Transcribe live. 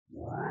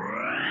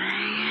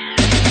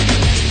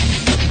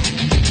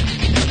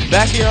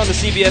Back here on the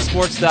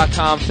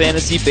CBSSports.com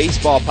Fantasy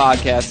Baseball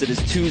Podcast. It is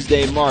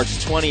Tuesday, March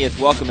 20th.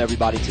 Welcome,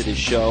 everybody, to this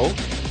show.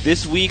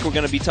 This week, we're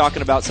going to be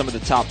talking about some of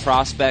the top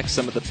prospects,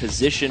 some of the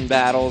position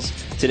battles.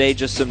 Today,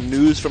 just some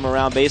news from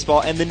around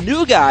baseball. And the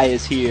new guy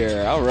is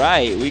here. All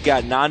right. We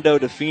got Nando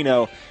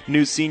DeFino,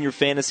 new senior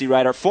fantasy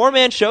writer.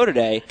 Four-man show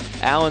today.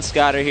 Alan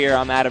Scott are here.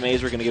 I'm Adam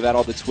Azer. We're going to give out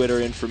all the Twitter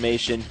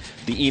information,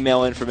 the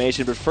email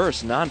information. But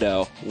first,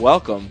 Nando,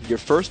 welcome. Your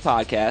first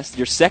podcast,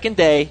 your second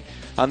day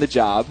on the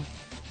job.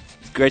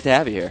 Great to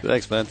have you here.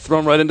 Thanks, man. Throw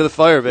them right into the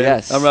fire, baby.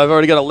 Yes. I've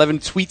already got 11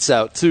 tweets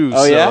out, too.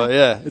 Oh, so,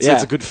 yeah?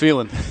 It's a good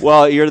feeling.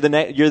 Well, you're the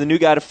new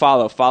guy to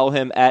follow. Follow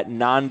him at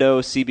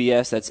Nando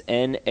CBS. That's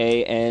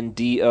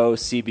Nando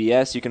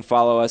CBS. You can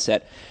follow us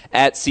at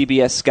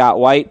CBS Scott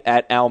White,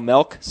 at Al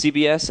Melk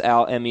CBS,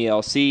 Al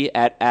MELC,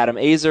 at Adam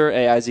Azer,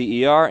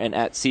 AIZER, and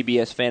at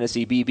CBS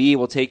Fantasy BB.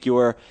 We'll take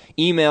your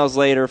emails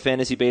later,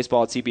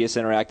 fantasybaseball at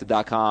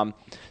cbsinteractive.com.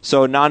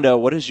 So, Nando,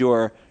 what is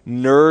your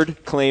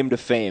nerd claim to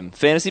fame?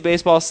 Fantasy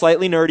baseball,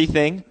 slightly nerdy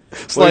thing.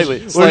 Slightly.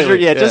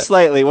 Just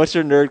slightly. What's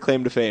your nerd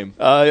claim to fame?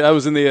 I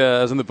was in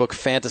the book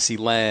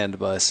Fantasyland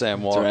by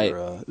Sam Walker, right.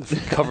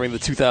 covering the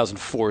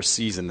 2004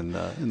 season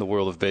in the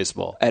world of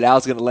baseball. And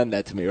Al's going to lend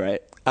that to me,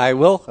 right? I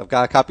will. I've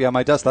got a copy on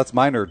my desk. That's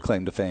my nerd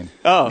claim to fame.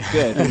 Oh,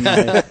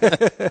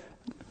 good.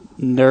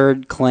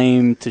 Nerd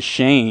claim to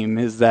shame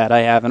is that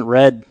I haven't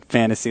read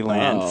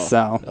Fantasyland.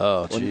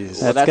 Oh,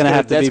 jeez. Well,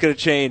 that's going to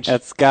change.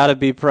 That's got to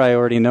be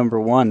priority number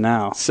one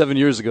now. 7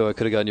 years ago, I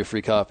could have gotten you a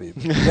free copy.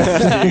 You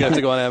have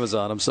to go on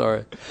Amazon. I'm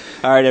sorry.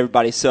 All right,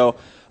 everybody. So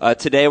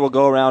today we'll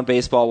go around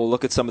baseball. We'll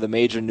look at some of the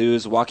major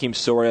news. Joakim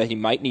Soria, he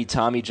might need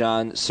Tommy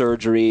John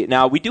surgery.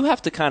 Now, we do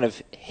have to kind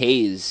of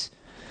haze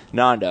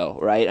Nando,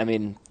 right? I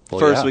mean,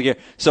 we get.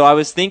 So I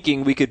was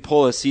thinking we could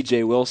pull a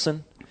C.J.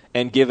 Wilson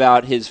and give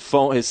out his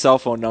cell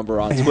phone number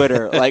on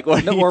Twitter. Like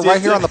what we're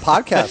right here on the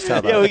podcast. How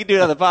about yeah, we can do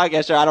it on the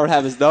podcast. Sure, I don't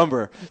have his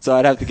number, so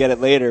I'd have to get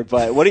it later.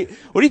 But what do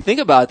you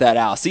think about that,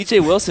 Al? C.J.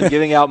 Wilson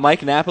giving out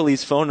Mike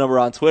Napoli's phone number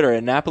on Twitter,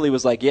 and Napoli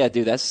was like, "Yeah,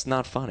 dude, that's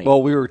not funny."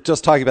 Well, we were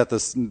just talking about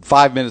this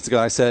 5 minutes ago.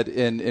 I said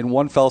in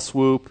one fell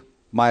swoop,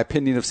 my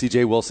opinion of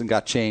C.J. Wilson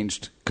got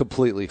changed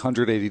completely,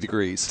 180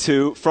 degrees.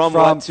 From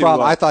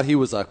I thought he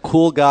was a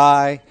cool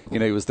guy. You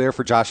know, he was there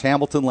for Josh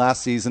Hamilton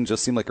last season.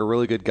 Just seemed like a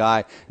really good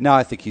guy. Now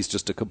I think he's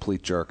just a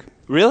complete jerk.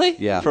 Really?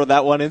 Yeah. For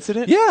that one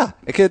incident? Yeah.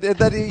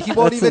 He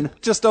won't even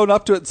just own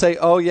up to it and say,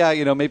 "Oh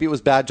yeah, maybe it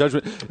was bad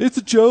judgment." It's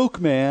a joke,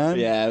 man.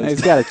 Yeah.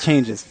 He's got to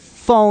change his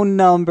phone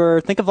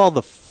number. Think of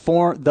all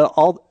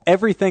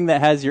everything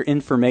that has your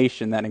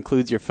information that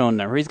includes your phone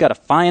number. He's got to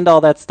find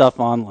all that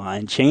stuff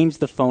online, change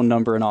the phone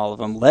number in all of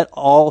them, let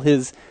all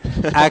his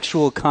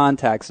actual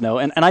contacts know.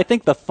 And I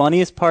think the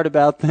funniest part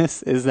about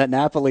this is that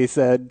Napoli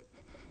said,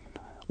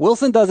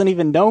 Wilson doesn't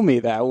even know me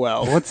that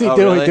well. What's he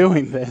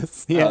doing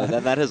this? Yeah,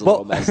 that is a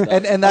little messed up.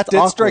 And that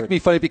did strike me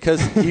funny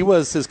because he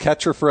was his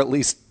catcher for at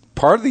least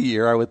part of the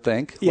year, I would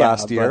think,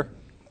 last year.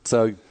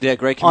 So yeah,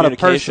 great communication on a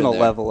personal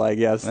there. level, I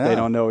guess they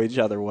don't know each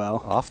other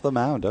well. Off the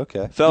mound,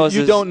 okay. Fellas,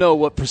 you don't know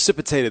what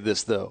precipitated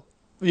this, though.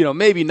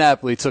 Maybe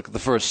Napoli took the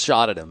first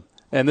shot at him,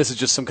 and this is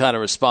just some kind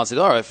of response.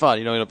 All right,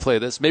 fine, going to play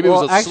this. Maybe it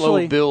was a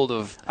slow build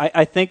of.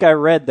 I think I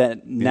read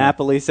that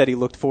Napoli said he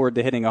looked forward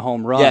to hitting a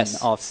home run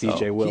off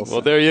C.J. Wilson.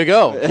 Well, there you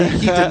go.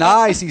 He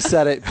denies he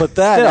said it, but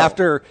then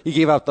after Wilson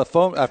gave out the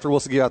phone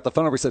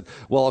number, he said,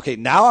 "Well, okay,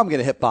 now I'm going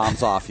to hit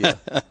bombs off you."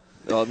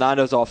 Well,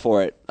 Nando's all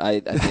for it.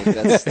 I think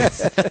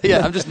that's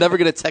yeah, I'm just never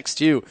going to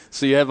text you,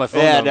 so you have my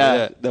phone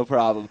number. No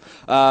problem.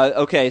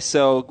 Okay,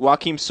 so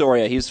Joakim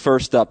Soria, he's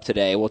first up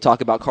today. We'll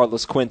talk about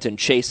Carlos Quinton,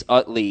 Chase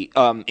Utley,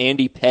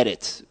 Andy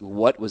Pettitte.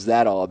 What was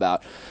that all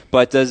about?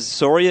 But does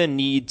Soria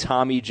need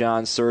Tommy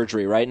John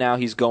surgery? Right now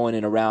he's going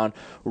in around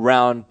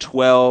round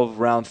 12,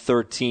 round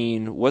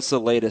 13. What's the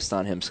latest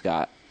on him,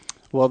 Scott?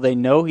 Well, they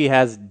know he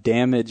has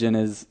damage in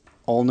his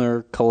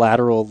ulnar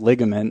collateral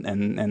ligament,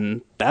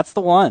 and that's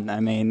the one. I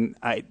mean,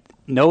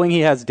 knowing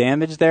he has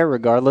damage there,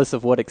 regardless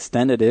of what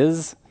extent it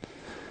is,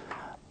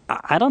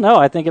 I don't know.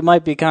 I think it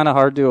might be kind of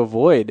hard to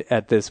avoid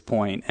at this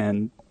point,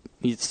 and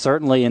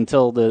certainly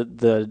until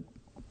the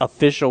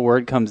official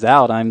word comes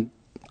out,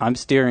 I'm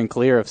steering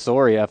clear of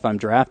Soria if I'm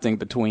drafting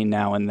between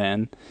now and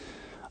then.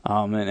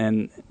 And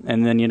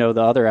then,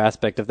 the other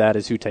aspect of that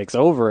is who takes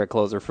over at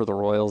closer for the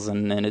Royals,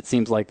 and it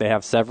seems like they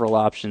have several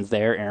options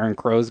there. Aaron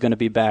Crow's going to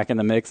be back in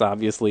the mix.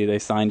 Obviously, they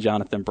signed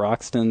Jonathan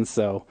Broxton,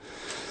 so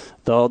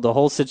the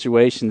whole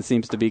situation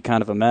seems to be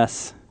kind of a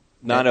mess.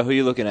 Nando, who are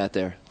you looking at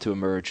there to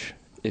emerge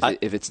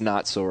if it's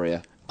not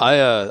Soria? I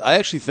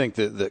actually think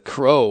that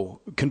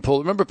Crow can pull.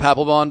 Remember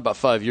Papelbon about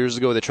 5 years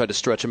ago? They tried to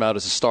stretch him out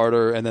as a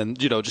starter, and then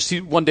just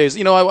see one day.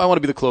 I want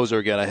to be the closer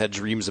again. I had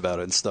dreams about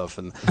it and stuff,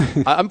 and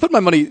I'm putting my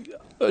money.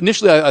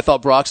 Initially, I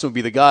thought Broxton would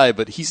be the guy,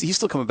 but he's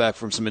still coming back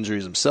from some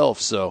injuries himself.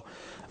 So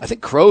I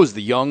think Crow's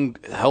the young,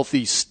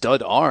 healthy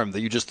stud arm that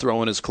you just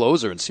throw in as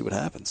closer and see what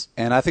happens.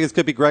 And I think it's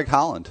going to be Greg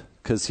Holland,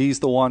 because he's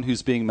the one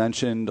who's being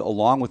mentioned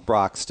along with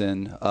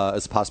Broxton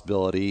as a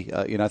possibility.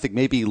 I think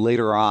maybe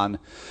later on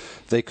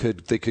they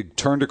could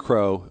turn to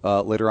Crow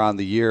later on in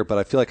the year, but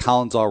I feel like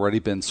Holland's already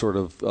been sort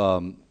of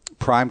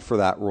primed for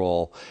that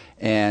role.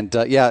 And,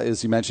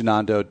 as you mentioned,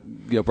 Nando,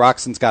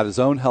 Broxton's got his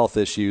own health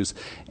issues.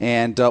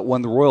 And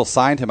when the Royals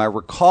signed him, I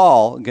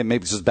recall, again,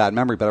 maybe it's just bad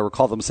memory, but I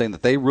recall them saying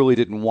that they really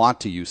didn't want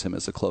to use him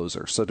as a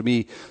closer. So to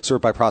me, sort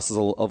of by process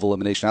of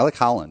elimination, I like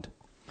Holland.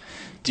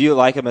 Do you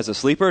like him as a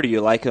sleeper? Do you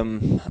like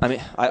him? I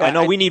mean, I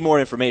know we need more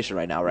information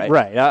right now, right?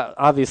 Right.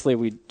 Obviously,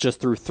 we just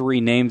threw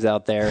 3 names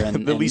out there.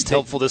 And the least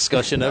helpful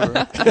discussion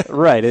ever.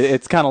 Right.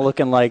 It's kind of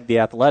looking like the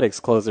Athletics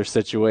closer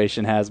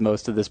situation has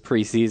most of this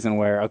preseason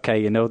where,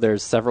 okay,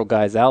 there's several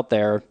guys out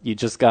there. You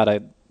just got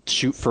to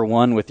shoot for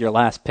one with your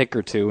last pick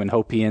or two and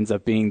hope he ends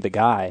up being the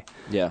guy.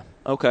 Yeah.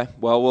 Okay.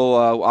 Well, we'll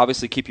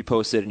obviously keep you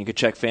posted, and you can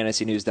check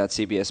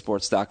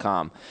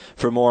fantasynews.cbssports.com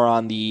for more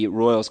on the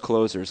Royals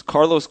closers.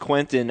 Carlos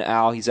Quentin,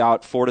 Al, he's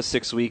out 4 to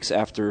 6 weeks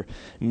after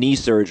knee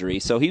surgery.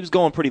 So he was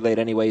going pretty late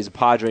anyway. He's a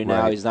Padre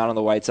now. Right. He's not on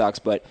the White Sox.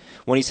 But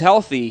when he's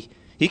healthy,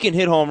 he can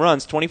hit home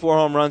runs, 24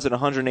 home runs in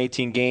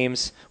 118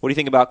 games. What do you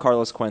think about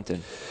Carlos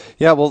Quentin?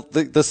 Yeah, well,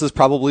 this is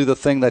probably the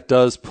thing that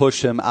does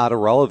push him out of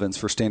relevance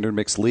for standard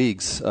mixed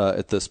leagues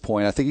at this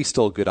point. I think he's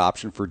still a good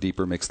option for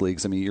deeper mixed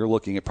leagues. I mean, you're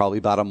looking at probably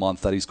about a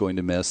month that he's going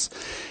to miss.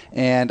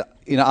 And,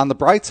 on the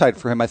bright side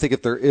for him, I think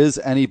if there is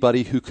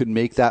anybody who could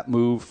make that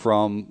move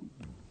from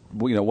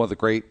one of the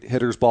great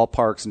hitters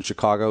ballparks in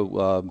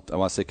Chicago, I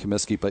want to say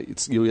Comiskey, but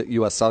it's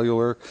U.S.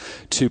 Cellular,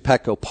 to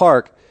Petco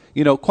Park,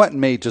 Quentin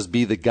may just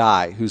be the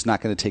guy who's not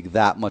going to take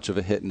that much of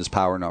a hit in his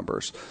power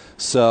numbers.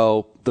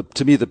 So,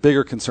 to me, the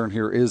bigger concern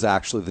here is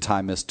actually the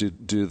time missed due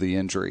to the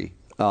injury,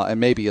 and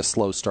maybe a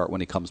slow start when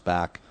he comes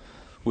back.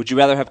 Would you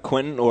rather have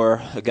Quentin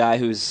or a guy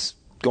who's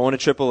going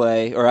to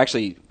AAA, or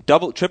actually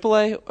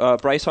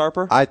AAA, Bryce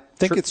Harper? I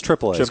think it's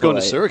AAA. He's going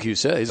to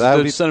Syracuse, yeah. He's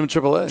going to send him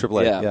AAA.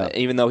 AAA, yeah.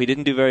 Even though he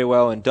didn't do very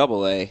well in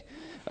AA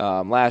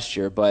last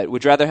year. But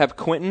would you rather have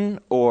Quentin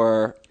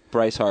or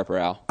Bryce Harper,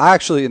 Al? I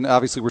actually, and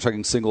obviously we're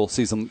talking single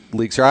season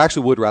leagues here, I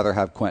actually would rather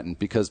have Quentin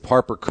because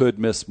Harper could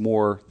miss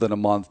more than a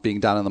month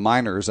being down in the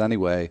minors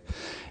anyway.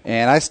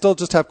 And I still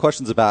just have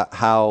questions about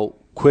how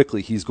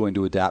quickly he's going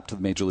to adapt to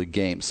the major league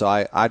game. So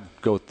I'd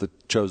go with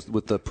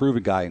the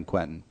proven guy in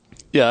Quentin.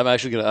 Yeah, I'm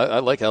actually I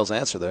like Al's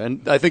answer there.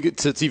 And I think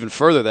it's even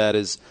further that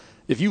is,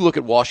 if you look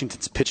at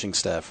Washington's pitching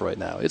staff right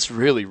now, it's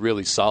really,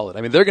 really solid.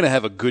 I mean, they're going to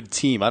have a good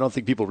team. I don't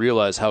think people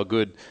realize how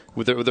good,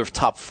 with their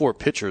top 4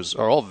 pitchers,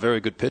 are all very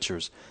good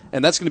pitchers.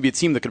 And that's going to be a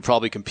team that could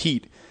probably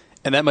compete.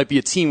 And that might be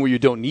a team where you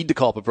don't need to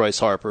call up a Bryce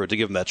Harper to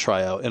give him that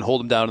tryout and hold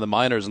him down in the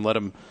minors and let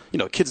him,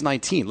 kid's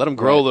 19, let him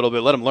grow a little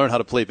bit, let him learn how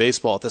to play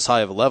baseball at this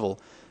high of a level.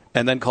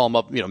 And then call them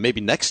up,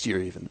 maybe next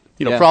year even.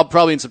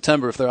 Probably in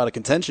September if they're out of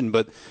contention.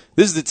 But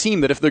this is the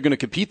team that if they're going to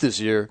compete this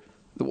year,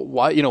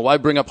 why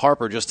bring up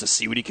Harper just to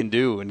see what he can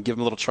do and give him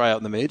a little tryout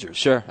in the majors?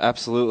 Sure,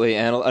 absolutely.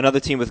 And another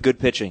team with good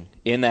pitching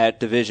in that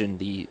division,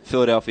 the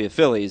Philadelphia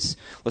Phillies.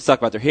 Let's talk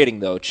about their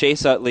hitting, though.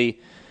 Chase Utley,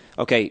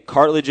 okay,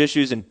 cartilage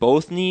issues in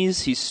both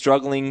knees. He's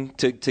struggling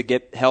to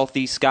get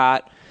healthy,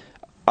 Scott.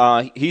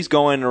 He's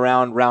going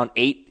around round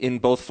 8 in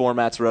both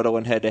formats, roto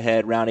and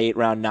head-to-head, round 8,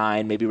 round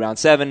 9, maybe round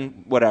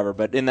 7, whatever.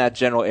 But in that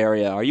general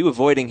area, are you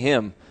avoiding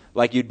him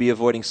like you'd be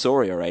avoiding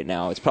Soria right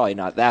now? It's probably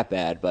not that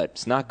bad, but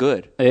it's not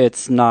good.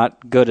 It's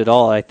not good at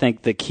all. I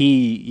think the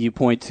key you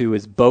point to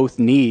is both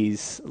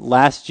knees.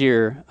 Last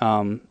year,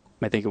 I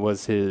think it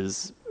was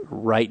his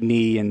right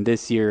knee, and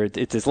this year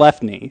it's his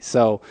left knee.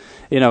 So,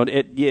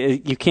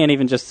 you can't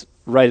even just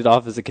write it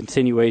off as a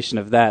continuation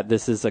of that.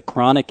 This is a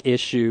chronic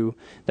issue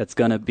that's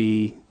going to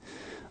be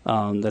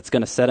that's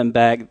going to set him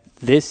back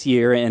this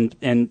year. And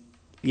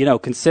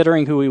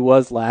considering who he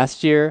was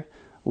last year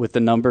with the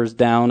numbers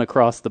down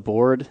across the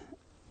board,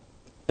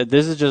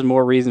 this is just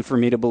more reason for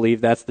me to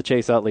believe that's the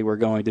Chase Utley we're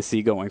going to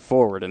see going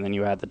forward. And then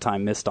you add the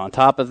time missed on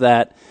top of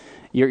that.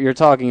 You're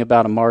talking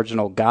about a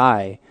marginal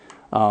guy,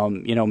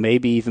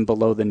 maybe even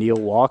below the Neil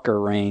Walker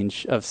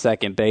range of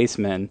second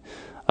baseman.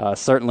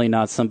 Certainly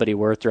not somebody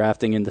worth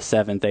drafting in the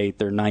 7th,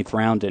 8th, or 9th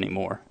round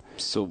anymore.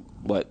 So,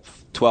 what,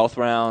 12th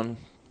round?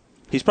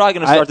 He's probably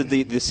going to start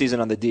the season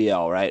on the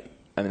DL, right?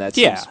 I mean, that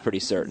seems pretty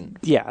certain.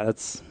 Yeah,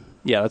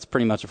 that's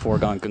pretty much a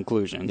foregone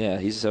conclusion. Yeah,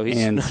 he's not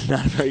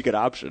a very good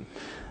option.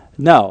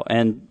 No,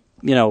 and,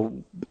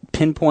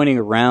 pinpointing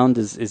around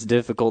is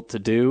difficult to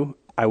do.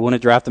 I want to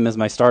draft him as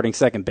my starting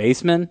second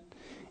baseman,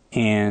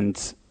 and,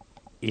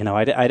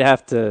 I'd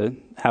have to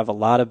have a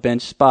lot of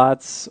bench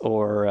spots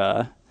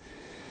or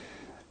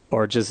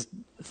just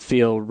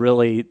feel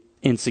really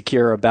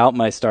insecure about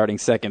my starting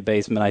second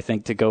baseman, I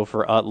think, to go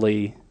for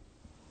Utley,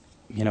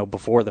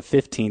 before the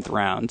 15th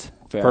round.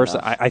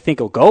 I think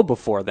he'll go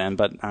before then,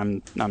 but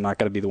I'm not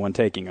going to be the one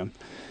taking him.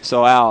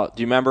 So, Al,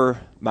 do you remember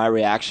my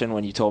reaction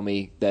when you told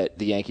me that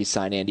the Yankees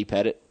signed Andy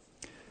Pettitte?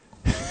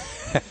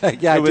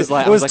 Yeah, it was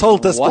total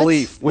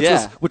disbelief,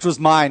 which was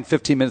mine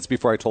 15 minutes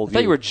before I told you. I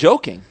thought you were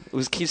joking.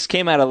 It just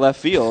came out of left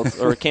field,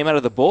 or it came out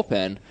of the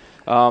bullpen.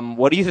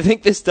 What do you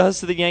think this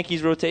does to the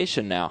Yankees'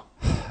 rotation now?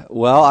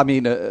 Well, I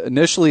mean,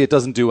 initially it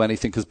doesn't do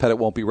anything because Pettitte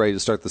won't be ready to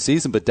start the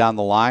season. But down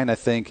the line, I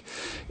think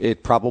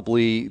it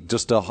probably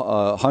just a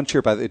hunch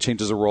here, but it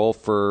changes a role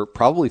for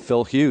probably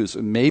Phil Hughes,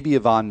 maybe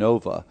Ivan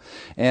Nova.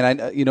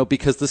 And,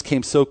 because this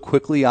came so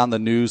quickly on the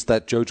news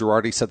that Joe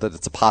Girardi said that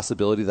it's a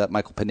possibility that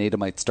Michael Pineda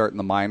might start in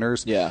the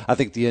minors. Yeah. I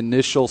think the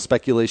initial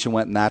speculation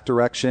went in that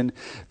direction.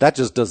 That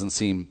just doesn't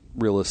seem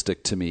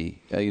realistic to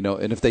me.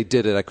 And if they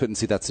did it, I couldn't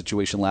see that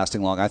situation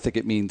lasting long. I think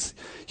it means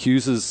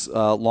Hughes is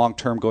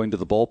long-term going to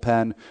the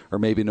bullpen, or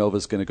maybe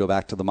Nova's going to go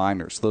back to the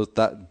minors.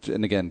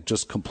 And again,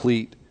 just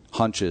complete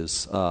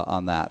hunches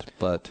on that.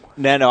 But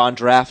Nando, on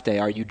draft day,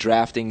 are you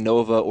drafting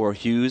Nova or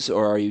Hughes,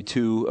 or are you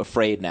too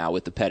afraid now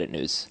with the Pettitte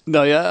news?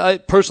 No, yeah, I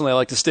personally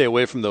like to stay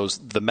away from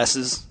the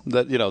messes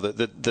that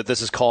that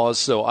this has caused.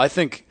 So I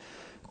think,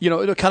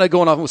 kind of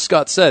going off what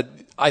Scott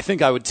said, I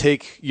think I would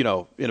take, in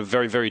a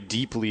very, very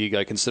deep league,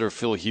 I consider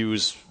Phil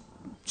Hughes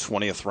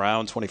 20th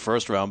round,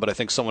 21st round, but I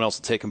think someone else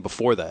will take him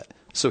before that.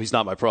 So he's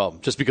not my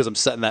problem. Just because I'm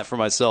setting that for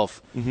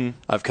myself,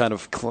 I've kind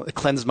of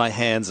cleansed my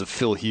hands of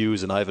Phil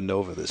Hughes and Ivan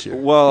Nova this year.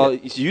 Well,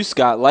 you,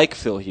 Scott, like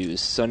Phil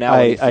Hughes, so now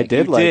I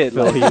did like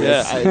Phil Hughes.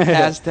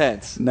 Past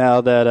tense.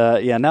 Now that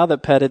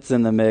Pettitte's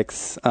in the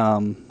mix,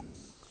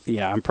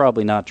 I'm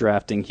probably not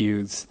drafting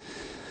Hughes,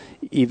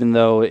 even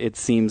though it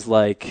seems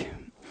like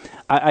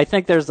I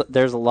think there's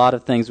a lot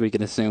of things we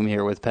can assume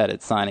here with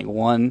Pettitte signing.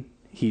 One,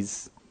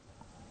 he's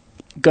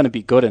going to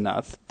be good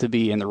enough to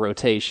be in the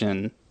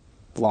rotation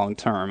long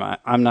term.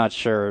 I'm not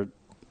sure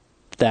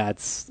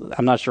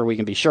we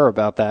can be sure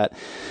about that,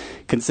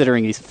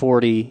 considering he's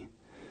 40,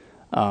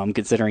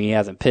 considering he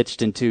hasn't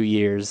pitched in 2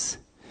 years.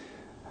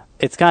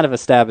 It's kind of a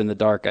stab in the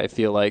dark, I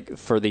feel like,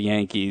 for the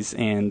Yankees,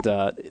 and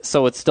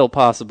so it's still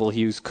possible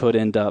Hughes could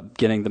end up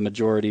getting the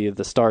majority of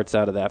the starts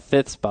out of that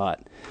fifth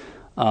spot.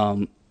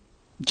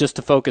 Just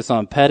to focus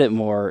on Pettitte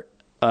more,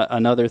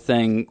 another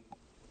thing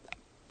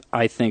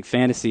I think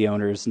fantasy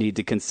owners need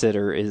to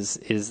consider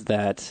is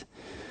that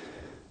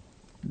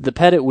the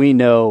Pettitte we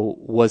know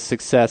was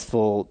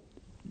successful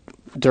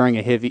during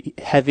a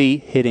heavy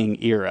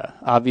hitting era.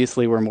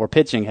 Obviously, we're more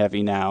pitching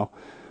heavy now.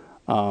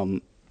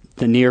 The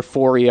near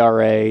 4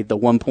 ERA, the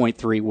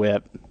 1.3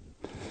 WHIP.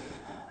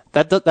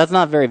 That's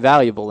not very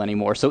valuable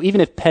anymore. So even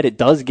if Pettitte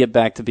does get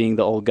back to being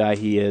the old guy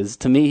he is,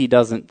 to me he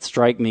doesn't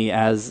strike me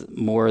as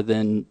more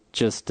than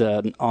just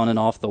on and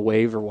off the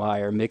waiver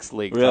wire mixed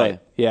league Really?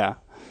 type. Yeah.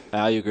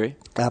 Al, you agree?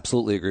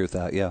 absolutely agree with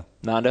that, yeah.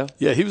 Nando?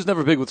 Yeah, he was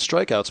never big with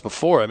strikeouts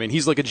before. I mean,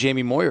 he's like a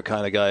Jamie Moyer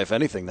kind of guy, if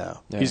anything,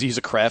 now. Yeah. He's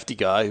a crafty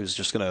guy who's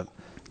just going to,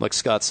 like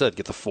Scott said,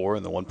 get the 4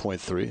 and the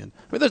 1.3. And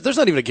I mean, there's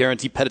not even a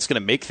guarantee Pettitte's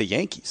going to make the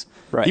Yankees.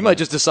 Right. He might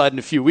just decide in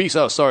a few weeks,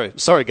 oh,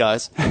 sorry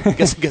guys. I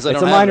guess I don't have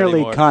It's a minor it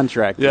league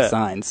contract to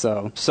sign,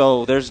 so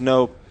there's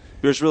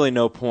really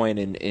no point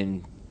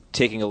in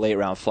taking a late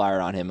round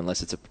flyer on him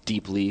unless it's a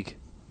deep league.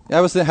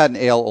 Yeah, had an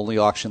AL only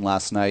auction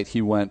last night.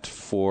 He went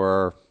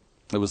for,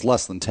 it was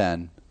less than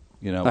 10.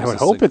 I would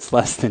hope it's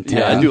less than 10.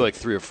 Yeah, I do like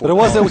 3 or 4. But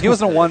he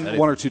wasn't a $1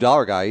 or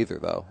 $2 guy either,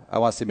 though. I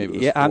want to say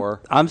maybe it was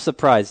 4. I'm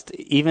surprised.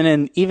 Even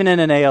in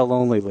an AL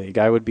only league,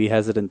 I would be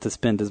hesitant to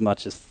spend as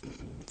much as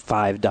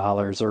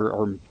 $5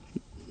 or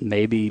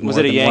maybe more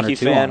than 1 or 2 on him.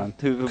 Was it a Yankee fan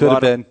who could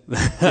have been?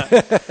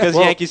 Because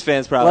Yankees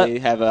fans probably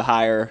have a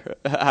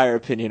higher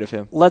opinion of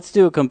him. Let's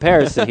do a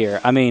comparison here.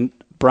 I mean,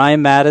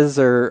 Brian Mattes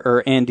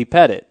or Andy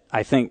Pettitte.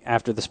 I think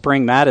after the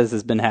spring Mattes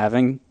has been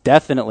having,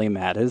 definitely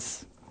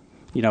Mattes.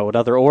 What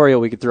other Oriole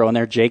we could throw in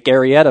there? Jake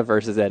Arrieta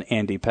versus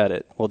Andy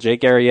Pettitte. Well,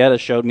 Jake Arrieta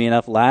showed me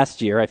enough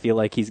last year. I feel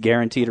like he's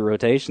guaranteed a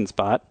rotation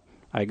spot.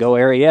 I go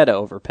Arrieta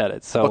over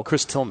Pettitte. So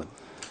Chris Tillman.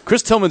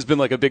 Chris Tillman's been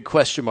like a big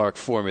question mark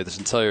for me this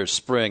entire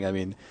spring. I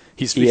mean,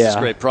 he's this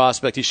great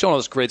prospect. He's shown all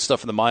this great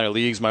stuff in the minor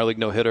leagues, minor league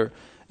no-hitter.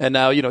 And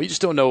now, you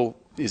just don't know,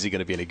 is he going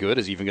to be any good?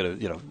 Is he even going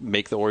to,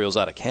 make the Orioles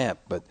out of camp?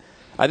 But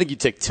I think you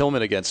take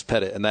Tillman against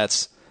Pettitte, and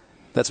that's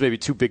maybe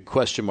 2 big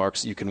question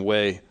marks you can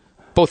weigh.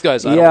 Both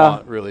guys I don't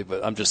want, really,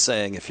 but I'm just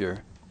saying if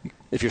you're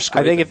scraping.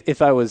 I think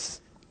if I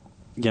was,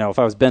 if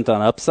I was bent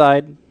on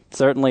upside,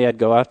 certainly I'd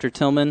go after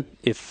Tillman.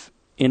 If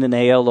in an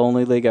AL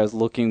only league I was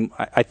looking,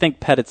 I think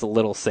Pettitte's a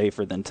little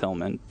safer than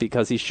Tillman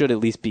because he should at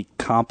least be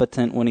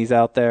competent when he's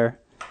out there.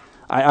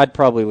 I'd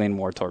probably lean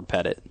more toward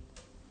Pettitte.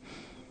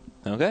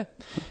 Okay.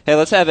 Hey,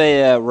 let's have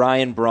a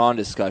Ryan Braun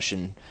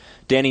discussion.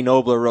 Danny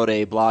Nobler wrote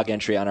a blog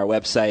entry on our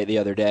website the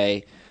other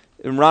day.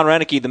 And Ron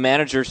Renicky, the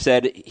manager,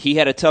 said he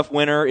had a tough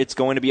winter. It's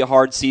going to be a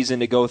hard season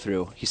to go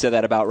through. He said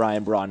that about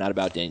Ryan Braun, not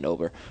about Danny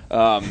Nobler.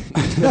 Nobler's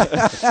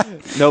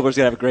going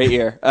to have a great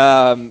year.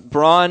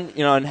 Braun,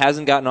 and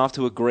hasn't gotten off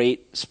to a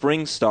great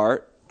spring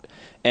start.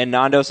 And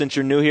Nando, since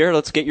you're new here,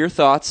 let's get your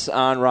thoughts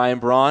on Ryan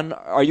Braun.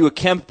 Are you a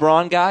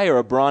Kemp-Braun guy or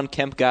a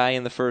Braun-Kemp guy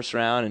in the first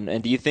round?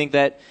 And do you think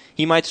that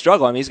he might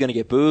struggle? I mean, he's going to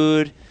get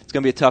booed. It's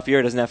going to be a tough year.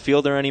 He doesn't have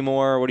Fielder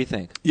anymore. What do you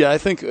think? Yeah, I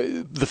think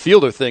the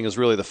Fielder thing is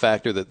really the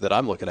factor that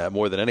I'm looking at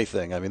more than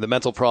anything. I mean, the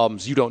mental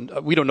problems, we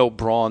don't know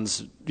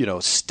Braun's,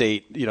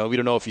 state. We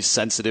don't know if he's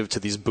sensitive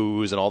to these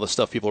boos and all the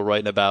stuff people are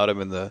writing about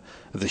him and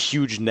the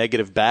huge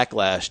negative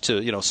backlash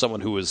to, someone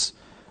who was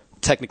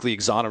technically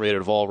exonerated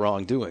of all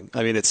wrongdoing.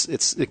 I mean,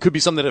 it could be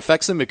something that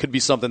affects him. It could be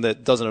something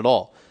that doesn't at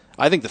all.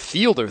 I think the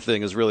fielder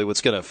thing is really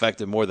what's going to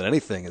affect him more than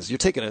anything. Is you're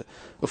taking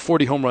a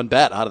 40 home run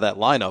bat out of that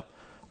lineup.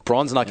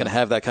 Braun's not going to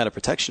have that kind of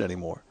protection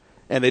anymore.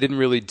 And they didn't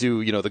really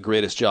do, the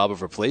greatest job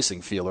of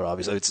replacing Fielder,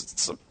 obviously.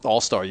 It's an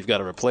all-star you've got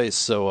to replace.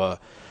 So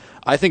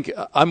I think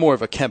I'm more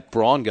of a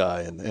Kemp-Braun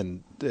guy,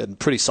 and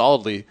pretty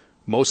solidly,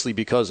 mostly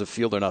because of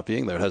Fielder not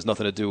being there. It has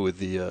nothing to do with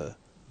the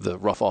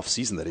rough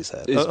off-season that he's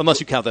had, unless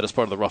you count that as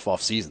part of the rough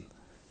off-season.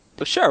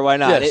 Sure, why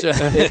not? Yeah,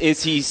 sure.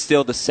 Is he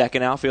still the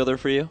second outfielder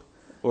for you?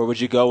 Or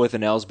would you go with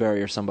an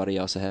Ellsbury or somebody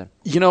else ahead?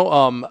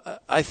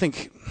 I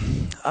think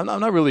I'm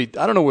not really.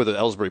 I don't know where the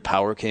Ellsbury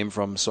power came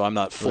from, so I'm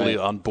not fully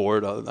on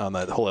board on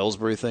that whole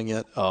Ellsbury thing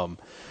yet.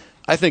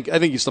 I think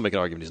you still make an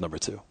argument he's number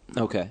 2.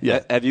 Okay.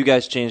 Yeah. Have you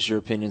guys changed your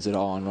opinions at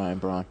all on Ryan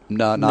Braun?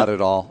 No, not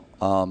at all.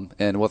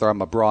 And whether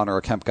I'm a Braun or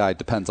a Kemp guy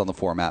depends on the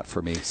format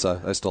for me.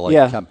 So I still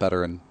like Kemp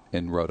better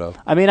in Roto.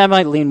 I mean, I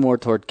might lean more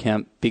toward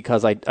Kemp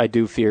because I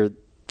do fear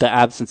the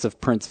absence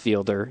of Prince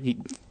Fielder.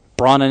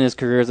 Braun in his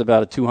career is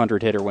about a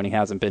 200 hitter when he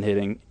hasn't been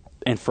hitting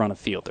in front of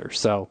Fielder.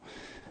 So,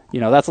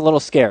 that's a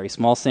little scary.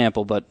 Small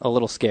sample, but a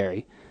little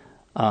scary.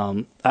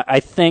 I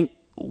think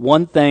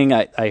one thing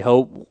I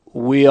hope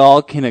we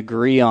all can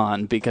agree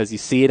on, because you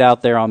see it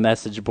out there on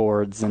message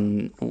boards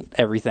and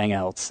everything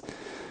else,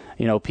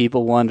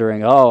 people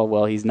wondering, oh,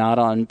 well, he's not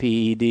on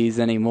PEDs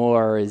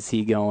anymore. Is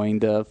he going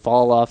to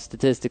fall off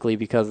statistically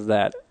because of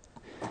that?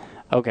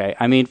 Okay,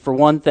 I mean, for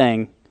one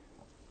thing,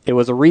 it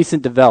was a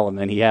recent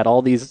development. He had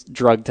all these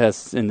drug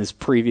tests in his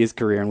previous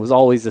career and was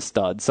always a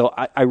stud. So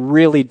I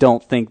really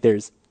don't think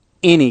there's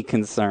any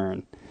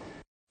concern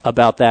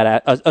about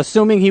that,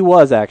 assuming he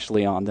was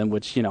actually on them,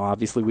 which,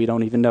 obviously we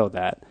don't even know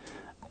that.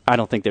 I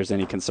don't think there's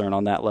any concern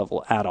on that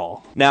level at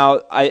all.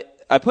 Now, I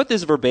put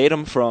this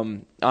verbatim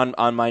from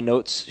on my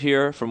notes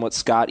here from what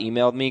Scott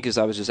emailed me, because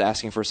I was just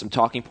asking for some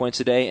talking points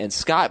today, and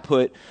Scott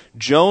put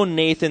Joe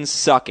Nathan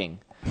sucking,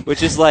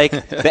 which is like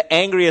the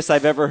angriest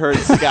I've ever heard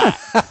Scott.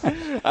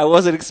 I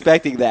wasn't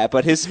expecting that,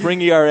 but his spring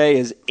ERA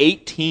is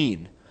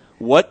 18.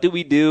 What do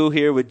we do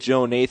here with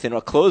Joe Nathan?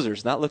 Well,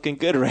 closer's not looking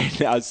good right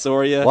now.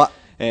 Soria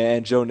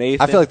and Joe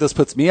Nathan. I feel like this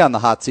puts me on the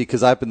hot seat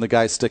because I've been the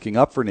guy sticking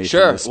up for Nathan.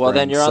 Sure. This Well, spring,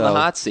 then you're on the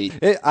hot seat.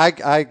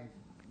 I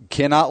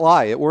cannot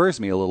lie. It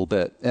worries me a little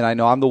bit. And I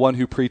know I'm the one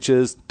who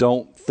preaches,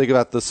 don't think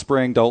about the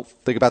spring, don't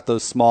think about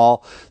those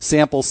small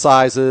sample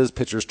sizes.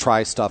 Pitchers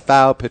try stuff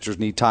out. Pitchers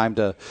need time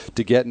to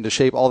get into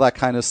shape, all that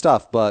kind of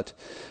stuff. But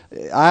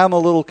I am a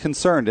little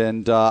concerned,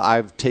 and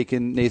I've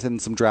taken Nathan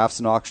some drafts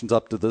and auctions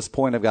up to this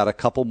point. I've got a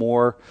couple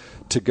more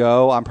to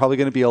go. I'm probably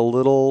going to be a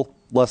little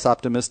less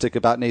optimistic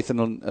about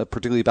Nathan,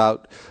 particularly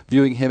about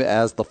viewing him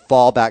as the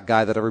fallback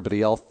guy that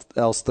everybody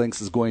else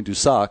thinks is going to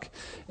suck.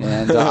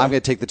 And I'm going to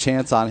take the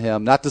chance on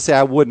him. Not to say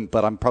I wouldn't,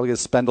 but I'm probably going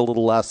to spend a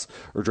little less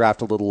or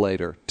draft a little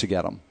later to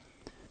get him.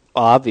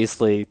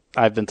 Obviously,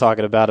 I've been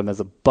talking about him as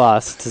a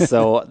bust,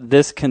 so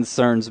this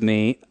concerns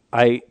me.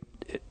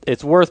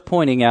 It's worth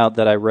pointing out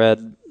that I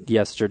read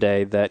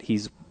yesterday that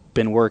he's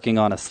been working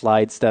on a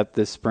slide step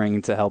this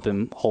spring to help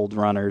him hold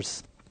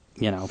runners,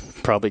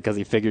 probably because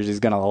he figures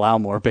he's going to allow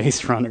more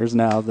base runners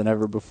now than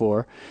ever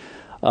before.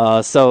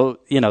 So,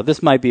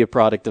 this might be a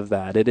product of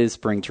that. It is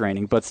spring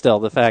training, but still,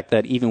 the fact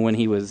that even when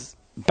he was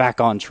back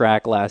on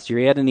track last year,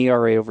 he had an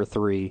ERA over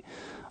 3,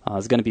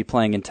 is going to be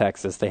playing in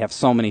Texas. They have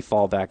so many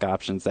fallback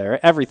options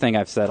there. Everything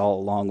I've said all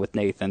along with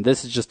Nathan,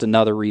 this is just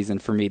another reason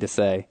for me to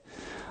say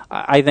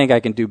I think I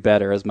can do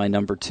better as my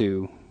number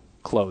 2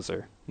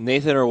 closer.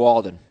 Nathan or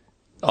Walden?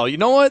 Oh, you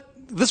know what?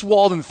 This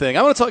Walden thing.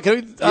 I want to talk.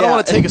 I don't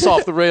want to take us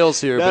off the rails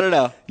here.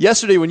 No.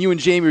 Yesterday, when you and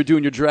Jamie were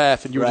doing your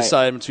draft, and you were Right.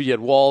 deciding between, you had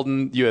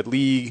Walden, you had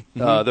League.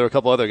 There were a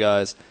couple other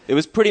guys. It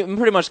was pretty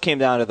much came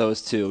down to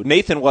those two.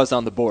 Nathan was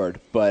on the board,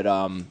 but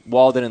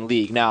Walden and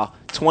League. Now,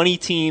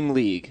 20-team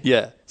league.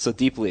 Yeah. So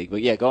deep league.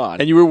 But yeah, go on.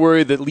 And you were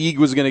worried that League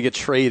was going to get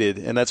traded,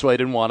 and that's why I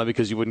didn't want him,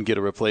 because you wouldn't get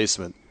a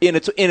replacement. In a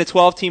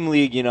 12-team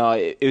league,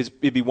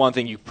 it'd be one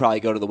thing you could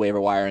probably go to the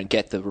waiver wire and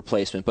get the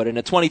replacement. But in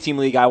a 20-team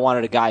league, I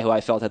wanted a guy who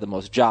I felt had the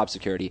most job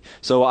security.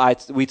 So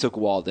we took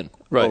Walden.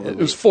 Right. It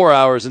was 4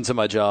 hours into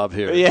my job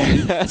here.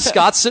 Yeah.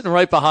 Scott's sitting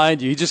right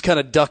behind you. He just kind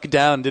of ducked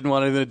down, didn't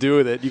want anything to do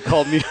with it. You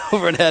called me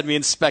over and had me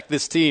inspect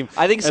this team.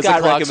 I think as the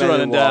Scott clock's recommended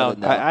running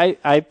down.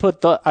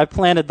 Walden. I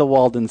planted the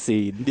Walden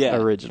seed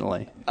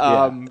originally.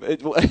 I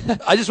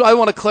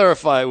want to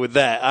clarify with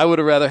that. I would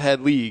have rather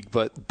had League,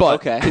 but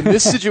okay. In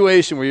this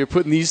situation where you're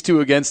putting these two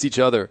against each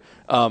other,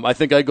 I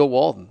think I'd go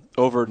Walden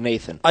over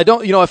Nathan. I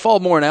don't. I fall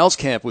more in Al's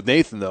camp with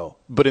Nathan though.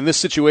 But in this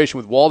situation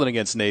with Walden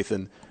against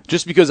Nathan,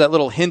 just because that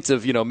little hint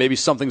of maybe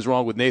something's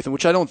wrong with Nathan,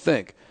 which I don't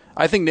think.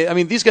 I think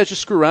these guys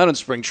just screw around in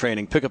spring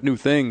training, pick up new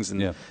things,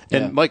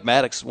 and Mike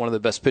Maddox, one of the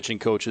best pitching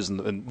coaches,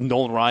 and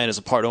Nolan Ryan is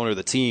a part owner of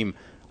the team.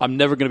 I'm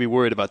never going to be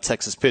worried about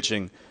Texas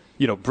pitching.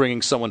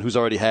 Bringing someone who's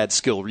already had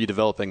skill,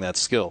 redeveloping that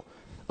skill.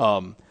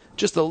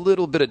 Just a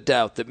little bit of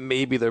doubt that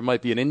maybe there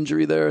might be an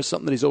injury there or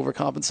something that he's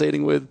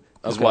overcompensating with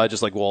is why I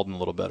just like Walden a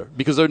little better.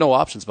 Because there are no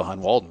options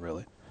behind Walden,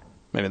 really.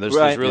 I mean, there's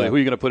Right, really yeah. who are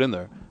you going to put in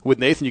there? With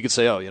Nathan, you could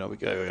say, we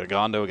got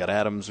Gondo, we got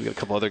Adams, we got a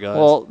couple other guys.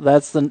 Well,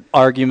 that's the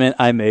argument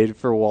I made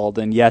for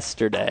Walden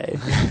yesterday.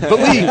 But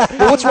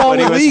what's wrong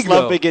with League,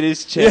 though? Slumping in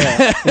his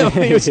chair.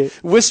 He was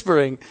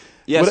whispering.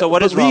 Yeah, so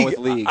what is wrong with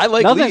League? I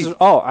like Nothing's, League.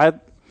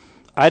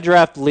 I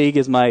draft League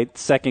as my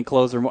second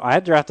closer. I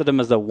drafted him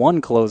as the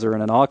one closer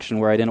in an auction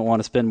where I didn't want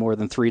to spend more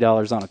than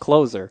 $3 on a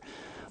closer.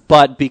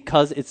 But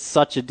because it's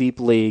such a deep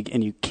league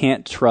and you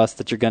can't trust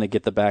that you're going to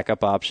get the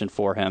backup option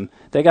for him,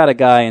 they got a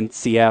guy in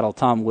Seattle,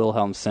 Tom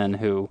Wilhelmsen,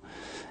 who,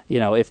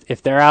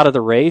 if they're out of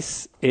the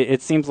race,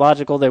 it seems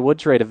logical they would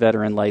trade a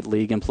veteran light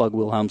league and plug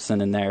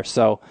Wilhelmsen in there.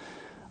 So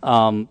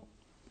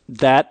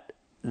that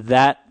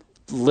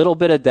little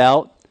bit of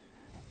doubt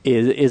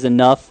is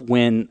enough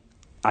when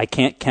I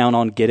can't count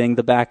on getting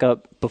the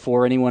backup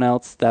before anyone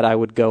else, that I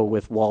would go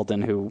with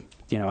Walden, who,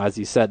 as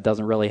you said,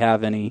 doesn't really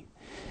have any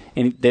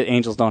the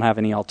Angels don't have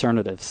any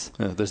alternatives.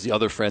 Yeah, there's the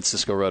other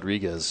Francisco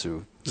Rodriguez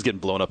who is getting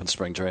blown up in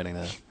spring training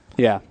there.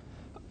 Yeah.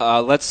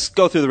 Let's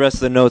go through the rest of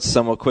the notes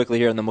somewhat quickly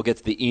here, and then we'll get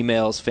to the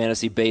emails,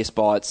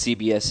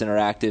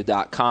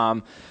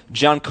 fantasybaseball@cbsinteractive.com.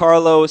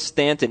 Giancarlo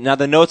Stanton. Now,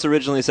 the notes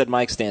originally said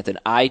Mike Stanton.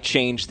 I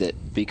changed it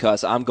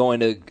because I'm going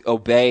to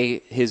obey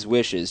his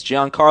wishes.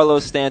 Giancarlo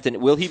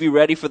Stanton, will he be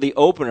ready for the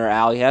opener,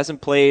 Al? He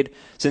hasn't played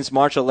since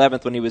March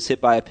 11th when he was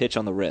hit by a pitch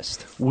on the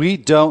wrist. We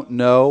don't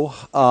know,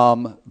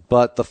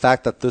 but the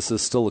fact that this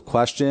is still a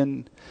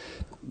question,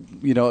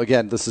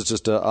 again, this is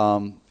just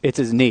a... it's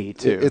his knee,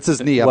 too. It's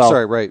his knee. I'm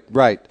sorry. Right.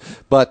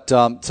 But,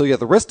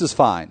 the wrist is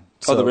fine.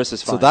 So, the wrist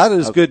is fine. So that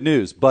is good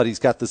news, but he's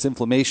got this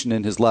inflammation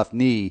in his left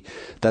knee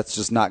that's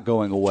just not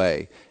going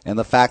away. And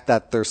the fact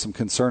that there's some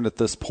concern at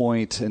this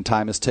point and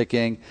time is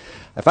ticking,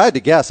 if I had to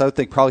guess, I would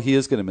think probably he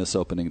is going to miss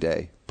opening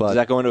day. But is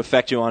that going to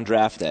affect you on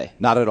draft day?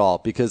 Not at all,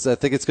 because I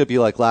think it's going to be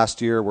like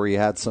last year where he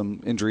had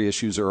some injury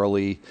issues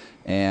early,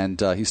 and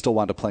he still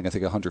wound up playing, I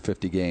think,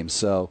 150 games.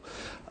 So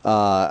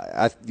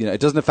it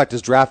doesn't affect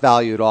his draft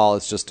value at all.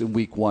 It's just in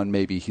week one,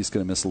 maybe he's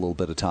going to miss a little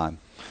bit of time.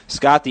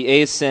 Scott, the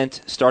A's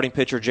sent starting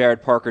pitcher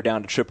Jared Parker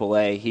down to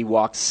AAA. He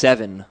walked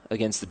 7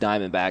 against the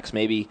Diamondbacks.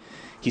 Maybe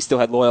he still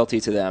had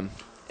loyalty to them.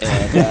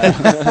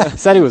 And,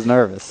 said he was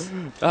nervous.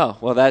 Oh,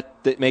 well,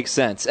 that makes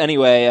sense.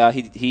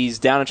 Anyway, he's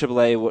down in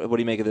AAA. What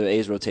do you make of the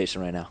A's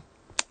rotation right now?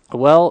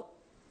 Well,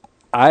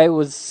 I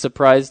was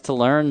surprised to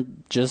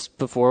learn just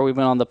before we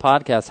went on the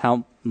podcast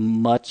how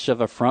much of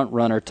a front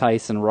runner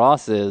Tyson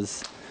Ross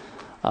is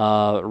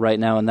right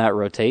now in that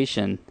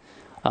rotation.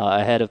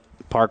 Ahead of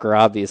Parker,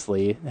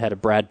 obviously, ahead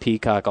of Brad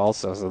Peacock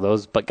also. So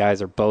those guys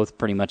are both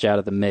pretty much out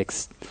of the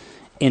mix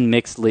in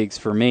mixed leagues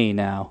for me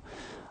now.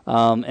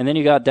 And then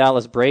you got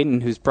Dallas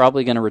Braden, who's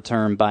probably going to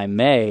return by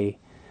May.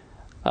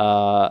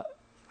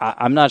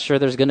 I'm not sure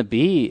there's going to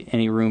be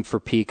any room for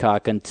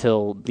Peacock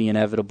until the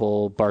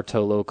inevitable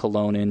Bartolo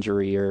Colon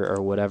injury or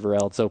whatever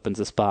else opens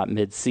a spot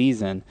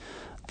mid-season.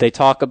 They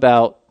talk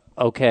about,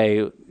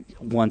 okay,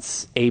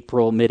 once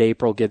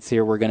mid-April gets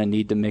here, we're going to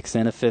need to mix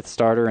in a fifth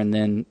starter, and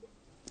then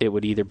it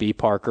would either be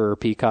Parker or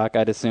Peacock,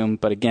 I'd assume.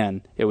 But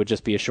again, it would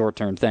just be a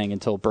short-term thing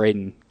until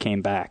Braden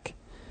came back.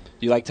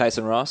 Do you like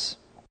Tyson Ross?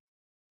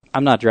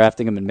 I'm not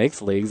drafting him in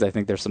mixed leagues. I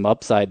think there's some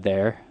upside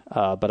there.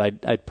 But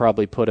I'd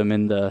probably put him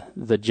in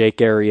the Jake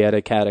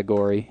Arrieta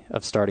category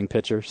of starting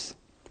pitchers.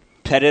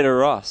 Pettitte or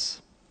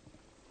Ross?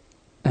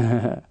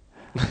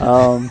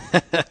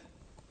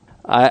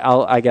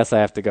 I guess I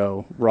have to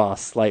go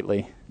Ross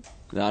slightly.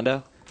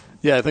 Nando?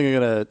 Yeah, I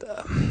think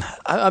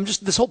I'm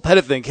just this whole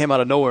Pettitte thing came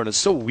out of nowhere and it's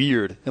so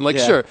weird. And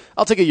sure,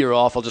 I'll take a year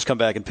off. I'll just come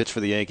back and pitch for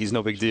the Yankees.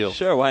 No big deal.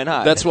 Sure, why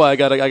not? That's why I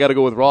got to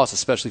go with Ross,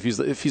 especially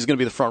if he's going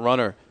to be the front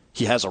runner.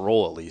 He has a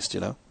role at least,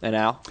 And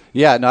Al?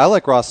 Yeah, no, I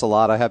like Ross a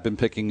lot. I have been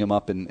picking him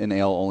up in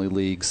AL-only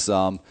leagues.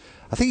 I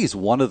think he's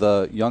one of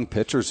the young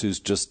pitchers who's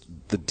just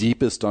the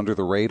deepest under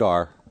the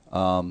radar.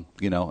 And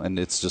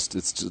it's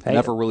just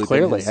never really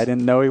clearly. been I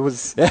didn't know he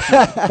was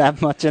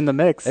that much in the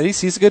mix. And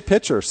he's a good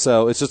pitcher,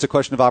 so it's just a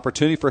question of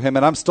opportunity for him.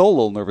 And I'm still a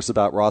little nervous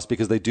about Ross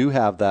because they do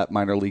have that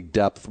minor league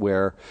depth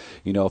where,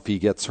 if he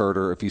gets hurt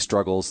or if he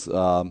struggles,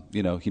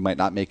 he might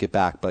not make it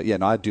back. But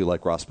I do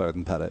like Ross better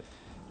than Pettitte.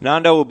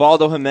 Nando,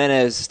 Ubaldo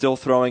Jimenez still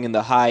throwing in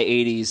the high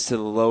 80s to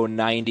the low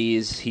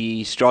 90s.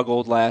 He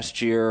struggled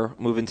last year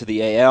moving to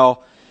the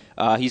AL.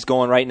 He's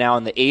going right now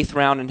in the 8th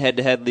round in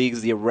head-to-head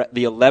leagues, the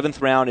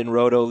 11th round in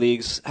roto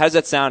leagues. How does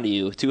that sound to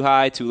you? Too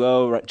high, too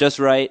low, just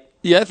right?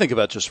 Yeah, I think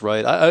about just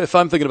right. If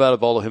I'm thinking about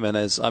Ubaldo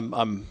Jimenez,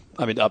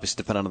 obviously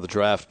depending on the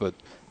draft, but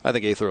I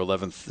think 8th or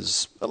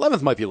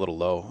 11th might be a little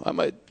low.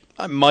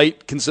 I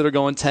might consider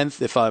going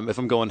 10th if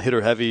I'm going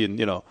hitter heavy and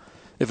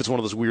if it's one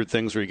of those weird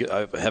things where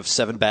I have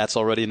 7 bats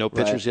already and no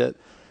pitchers yet.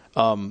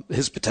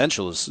 His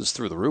potential is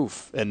through the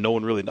roof, and no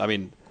one really.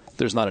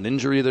 There's not an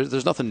injury.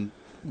 There's nothing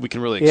we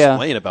can really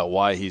explain about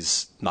why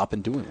he's not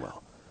been doing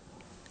well.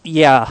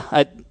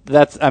 Yeah,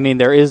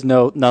 there is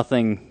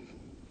nothing.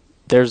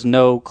 There's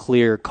no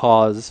clear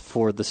cause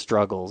for the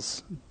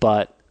struggles,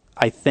 but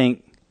I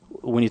think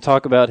when you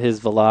talk about his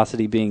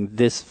velocity being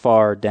this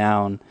far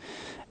down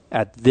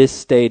at this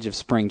stage of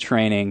spring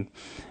training,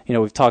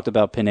 we've talked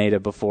about Pineda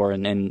before,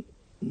 and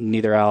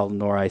neither Al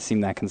nor I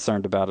seemed that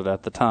concerned about it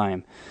at the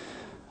time.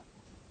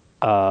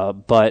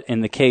 But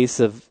in the case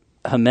of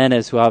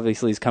Jimenez, who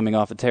obviously is coming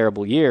off a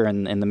terrible year,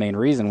 and the main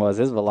reason was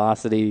his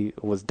velocity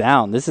was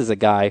down. This is a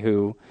guy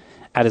who,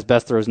 at his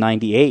best, throws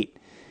 98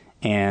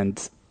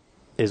 and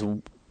is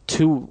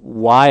too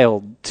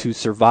wild to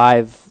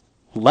survive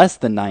less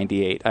than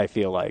 98, I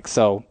feel like.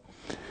 So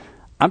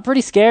I'm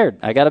pretty scared.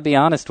 I got to be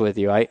honest with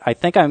you. I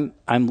think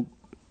I'm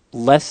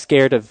less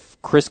scared of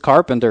Chris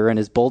Carpenter and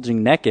his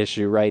bulging neck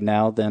issue right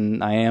now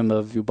than I am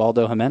of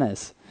Ubaldo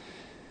Jimenez.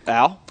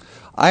 Al?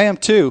 I am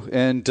too,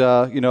 and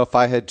if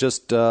I had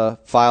just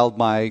filed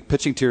my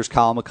pitching tiers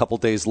column a couple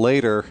days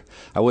later,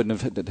 I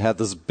wouldn't have had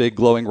this big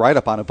glowing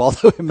write-up on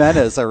Ubaldo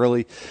Jimenez. I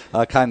really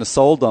kind of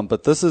sold them,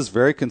 but this is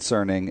very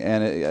concerning,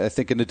 and I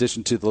think in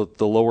addition to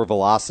the lower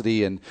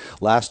velocity and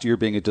last year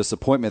being a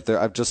disappointment,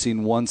 I've just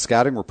seen one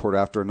scouting report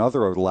after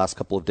another over the last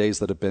couple of days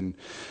that have been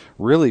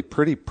really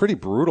pretty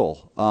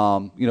brutal.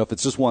 If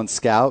it's just one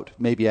scout,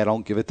 maybe I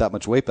don't give it that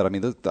much weight, but I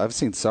mean, I've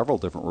seen several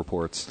different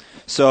reports.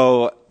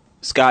 So,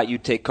 Scott,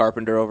 you'd take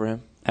Carpenter over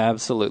him?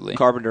 Absolutely.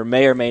 Carpenter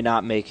may or may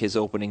not make his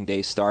opening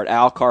day start.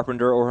 Al,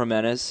 Carpenter or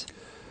Jimenez?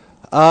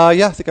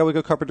 Yeah, I think I would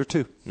go Carpenter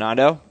too.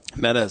 Nando?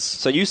 Jimenez.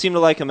 So you seem to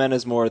like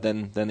Jimenez more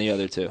than the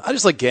other two. I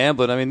just like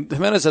gambling. I mean,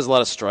 Jimenez has a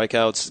lot of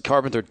strikeouts.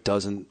 Carpenter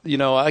doesn't.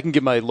 I can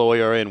give my low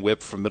ERA and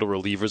whip from middle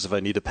relievers if I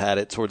need to pad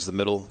it towards the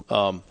middle.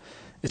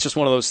 It's just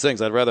one of those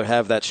things. I'd rather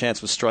have that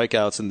chance with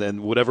strikeouts, and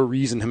then whatever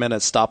reason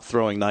Jimenez stopped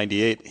throwing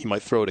 98, he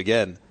might throw it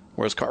again.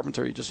 Whereas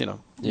Carpenter, you just,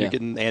 you're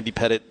getting Andy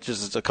Pettitte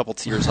just a couple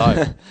tiers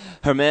higher.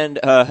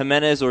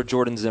 Jimenez or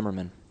Jordan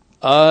Zimmerman?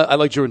 I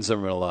like Jordan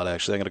Zimmerman a lot,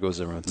 actually. I'm going to go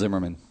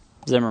Zimmerman.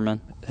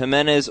 Zimmerman.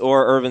 Jimenez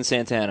or Irvin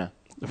Santana?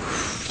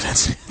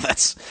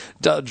 That's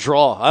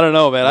draw. I don't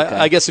know, man. Okay.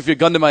 I guess if you're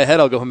gun to my head,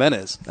 I'll go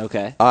Jimenez.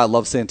 Okay. I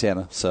love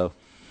Santana, so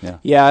yeah.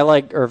 Yeah, I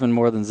like Irvin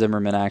more than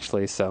Zimmerman,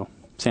 actually, so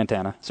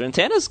Santana.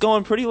 Santana's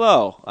going pretty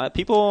low.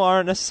 People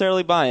aren't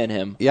necessarily buying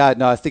him. Yeah,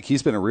 no, I think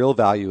he's been a real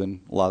value in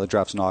a lot of the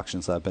drafts and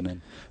auctions that I've been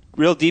in.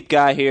 Real deep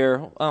guy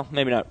here. Well,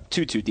 maybe not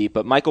too deep,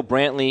 but Michael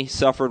Brantley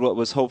suffered what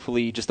was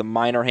hopefully just a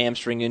minor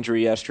hamstring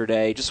injury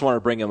yesterday. Just wanted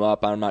to bring him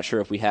up. I'm not sure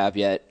if we have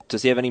yet.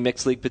 Does he have any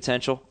mixed league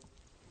potential?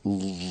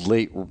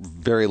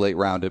 Very late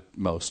round at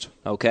most.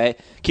 Okay.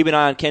 Keep an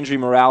eye on Kendry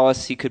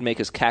Morales. He could make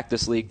his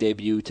Cactus League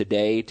debut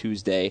today,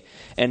 Tuesday.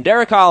 And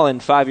Derek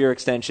Holland, 5-year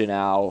extension,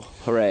 Al.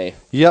 Hooray.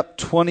 Yep,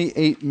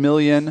 $28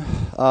 million,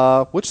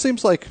 which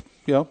seems like,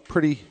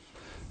 pretty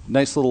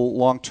nice little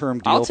long-term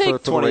deal. I'll take for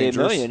the $28 Rangers.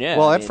 million, yeah.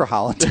 Well, and for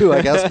Holland too,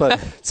 I guess. But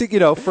see,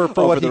 for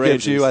what he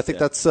gives you, I think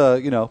that's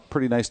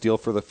pretty nice deal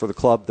for the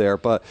club there.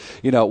 But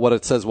what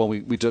it says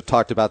when we just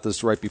talked about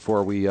this right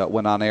before we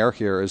went on air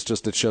here is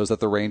just it shows that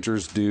the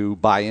Rangers do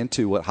buy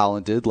into what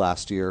Holland did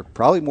last year,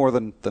 probably more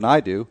than I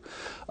do,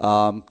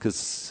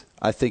 because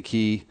I think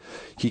he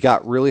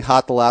got really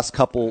hot the last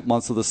couple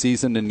months of the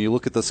season, and you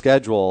look at the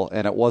schedule,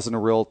 and it wasn't a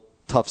real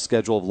tough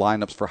schedule of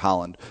lineups for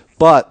Holland.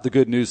 But the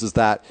good news is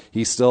that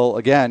he still,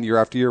 again, year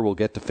after year, will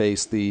get to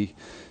face the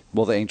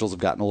Angels have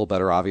gotten a little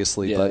better,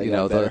 obviously,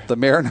 but the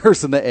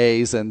Mariners and the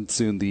A's, and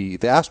soon the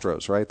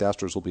Astros, right? The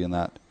Astros will be in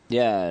that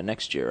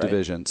next year, right?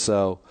 division.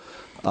 So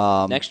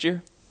next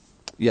year?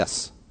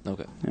 Yes.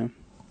 Okay. Yeah.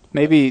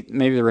 Maybe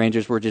the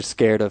Rangers were just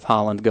scared of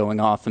Holland going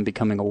off and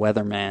becoming a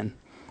weatherman.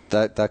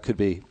 That could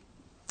be.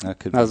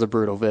 That was a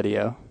brutal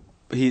video.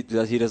 He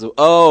does.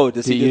 Oh,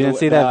 does he? You didn't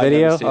see that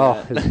video?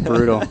 Oh, it's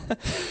brutal.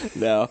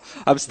 No,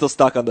 I'm still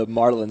stuck on the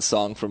Marlins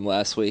song from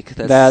last week.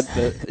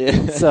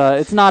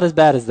 It's not as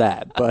bad as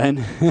that, but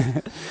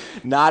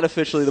not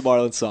officially the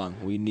Marlins song.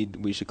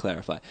 We should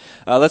clarify.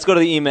 Let's go to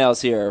the emails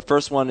here.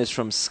 First one is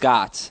from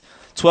Scott.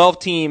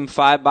 12-team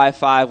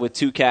 5x5 with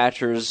 2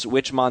 catchers.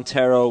 Which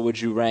Montero would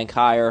you rank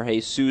higher,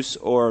 Jesus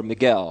or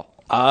Miguel?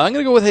 I'm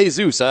going to go with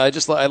Jesus. I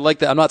like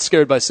that. I'm not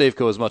scared by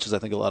Safeco as much as I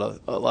think a lot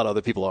of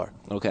other people are.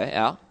 Okay,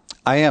 Al?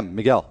 I am.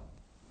 Miguel.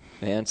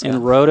 And Scott?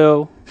 In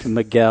Roto,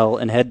 Miguel,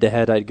 and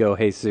head-to-head, I'd go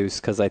Jesus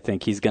because I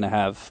think he's going to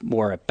have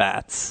more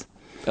at-bats.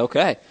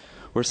 Okay.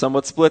 We're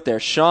somewhat split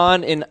there.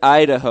 Sean in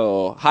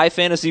Idaho. High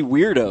fantasy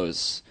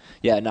weirdos.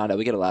 Yeah, no,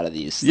 we get a lot of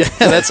these. Yeah,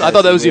 I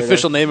thought that was the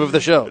official name of the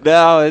show.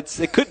 No,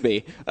 it could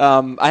be.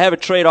 I have a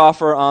trade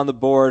offer on the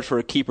board for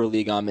a keeper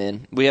league I'm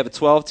in. We have a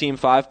 12-team,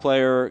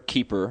 5-player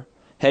keeper,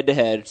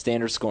 head-to-head,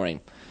 standard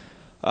scoring.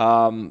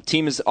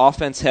 Team is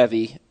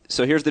offense-heavy,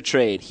 so here's the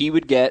trade. He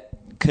would get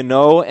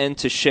Cano and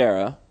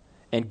Teixeira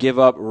and give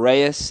up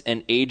Reyes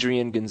and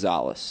Adrian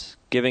Gonzalez.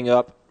 Giving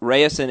up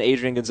Reyes and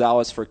Adrian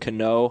Gonzalez for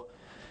Cano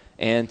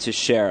and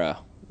Teixeira.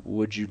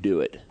 Would you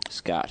do it,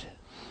 Scott?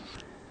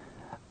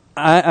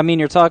 I mean,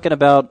 you're talking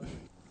about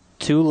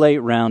 2 late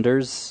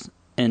rounders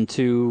and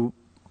two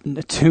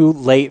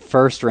late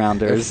first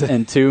rounders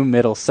and 2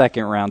 middle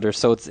second rounders,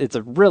 so it's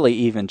a really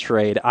even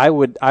trade. I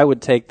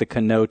would take the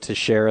Cano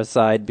Teixeira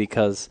side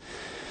because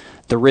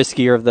the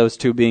riskier of those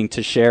 2 being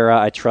Teixeira,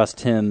 I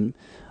trust him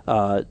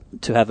to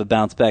have a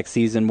bounce back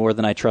season more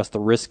than I trust the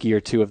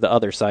riskier 2 of the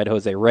other side,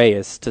 Jose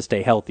Reyes, to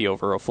stay healthy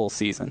over a full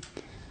season.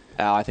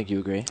 Al, I think you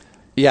agree.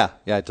 Yeah,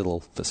 I did a little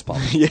fist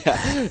bump.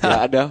 Yeah,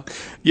 I know.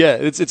 Yeah,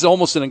 it's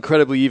almost an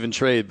incredibly even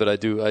trade, but I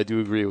do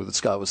agree with what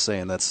Scott was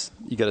saying.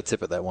 You got to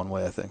tip it that one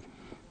way, I think.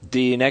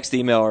 The next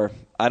emailer,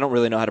 I don't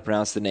really know how to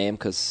pronounce the name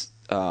because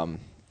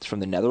it's from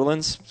the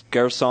Netherlands.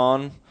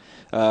 Gerson.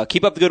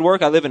 Keep up the good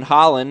work. I live in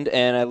Holland,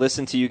 and I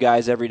listen to you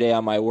guys every day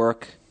on my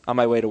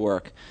way to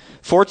work.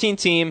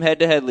 14-team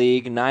head-to-head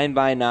league,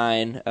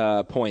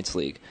 9x9 points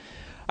league.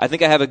 I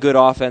think I have a good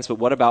offense, but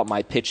what about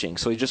my pitching?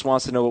 So he just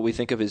wants to know what we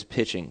think of his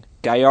pitching.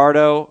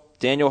 Gallardo,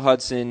 Daniel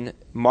Hudson,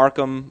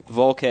 Markham,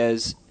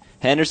 Volquez,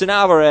 Henderson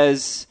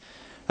Alvarez,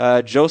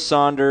 Joe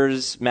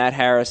Saunders, Matt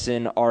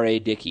Harrison, R.A.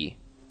 Dickey.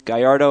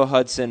 Gallardo,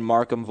 Hudson,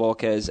 Markham,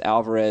 Volquez,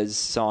 Alvarez,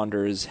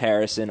 Saunders,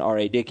 Harrison,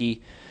 R.A.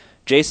 Dickey.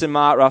 Jason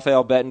Mott,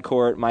 Rafael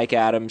Betancourt, Mike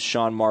Adams,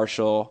 Sean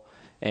Marshall,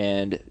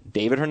 and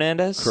David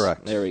Hernandez?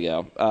 Correct. There we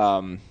go.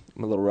 I'm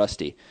a little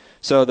rusty.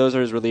 So those are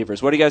his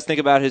relievers. What do you guys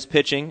think about his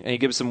pitching? And he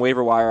gives some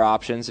waiver wire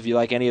options. If you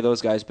like any of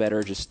those guys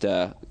better, just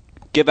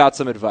give out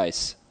some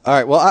advice. All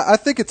right. Well, I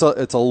think it's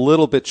a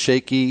little bit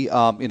shaky.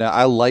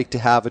 I like to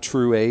have a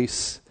true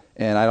ace,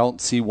 and I don't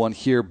see one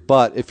here.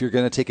 But if you're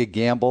going to take a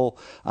gamble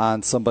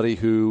on somebody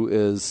who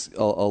is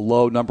a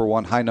low number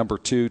one, high number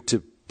two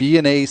to be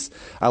an ace,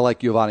 I like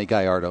Giovanni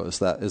Gallardo is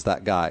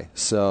that guy.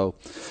 So,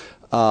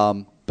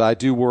 but I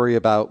do worry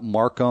about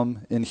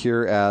Markham in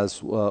here as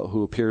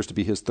who appears to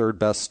be his third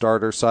best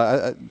starter. So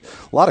a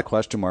lot of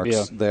question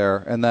marks there.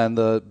 And then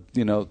the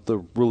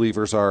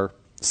relievers are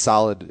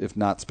solid, if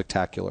not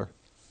spectacular.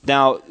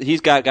 Now he's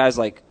got guys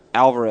like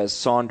Alvarez,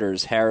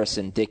 Saunders,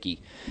 Harrison,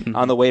 Dickey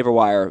on the waiver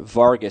wire.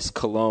 Vargas,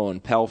 Colon,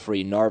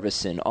 Pelfrey,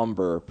 Narveson,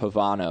 Umber,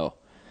 Pavano.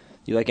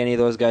 You like any of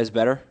those guys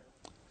better?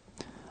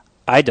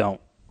 I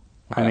don't.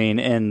 Okay. I mean,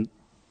 and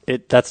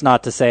that's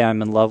not to say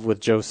I'm in love with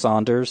Joe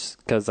Saunders,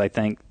 because I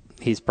think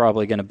he's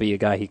probably going to be a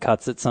guy he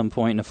cuts at some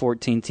point in a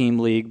 14-team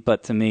league.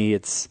 But to me,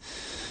 it's,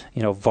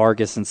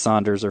 Vargas and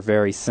Saunders are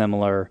very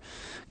similar.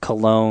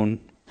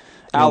 Cologne.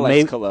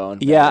 Alex Cologne.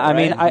 Yeah, right? I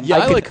mean, I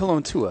like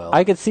Cologne too, Al.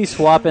 I could see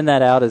swapping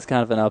that out as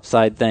kind of an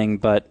upside thing,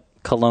 but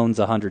Cologne's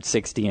a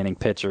 160-inning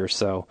pitcher,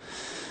 so.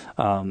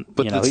 But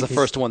it's the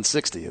first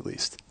 160 at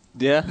least.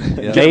 Yeah.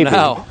 Maybe,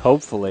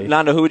 hopefully.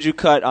 Nando, who would you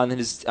cut on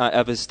his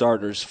of his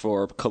starters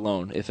for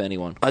Cologne, if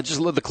anyone?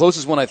 The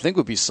closest one I think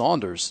would be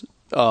Saunders.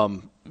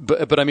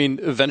 But I mean,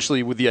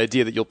 eventually with the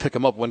idea that you'll pick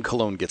him up when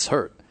Cologne gets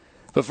hurt.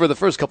 But for the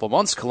first couple of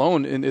months,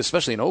 Cologne,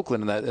 especially in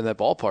Oakland, in that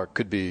ballpark,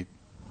 could be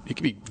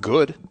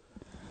good.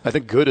 I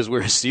think good is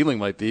where his ceiling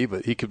might be,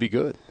 but he could be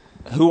good.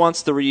 Who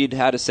wants to read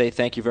how to say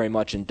thank you very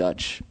much in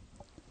Dutch?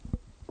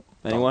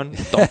 Anyone?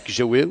 Dank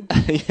je wel.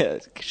 Yeah,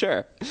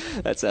 sure.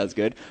 That sounds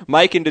good.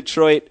 Mike in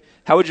Detroit,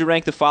 how would you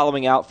rank the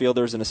following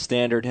outfielders in a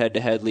standard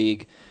head-to-head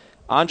league?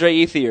 Andre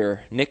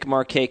Ethier, Nick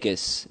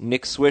Markakis,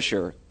 Nick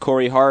Swisher,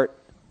 Corey Hart,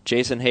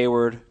 Jason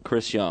Hayward,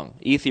 Chris Young.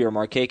 Ethier,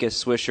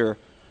 Markakis, Swisher,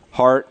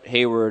 Hart,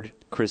 Hayward,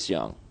 Chris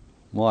Young.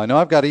 Well, I know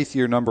I've got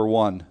Ethier number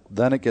one.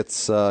 Then it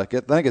gets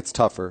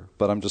tougher,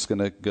 but I'm just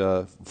going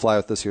to fly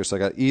with this here. So I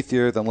got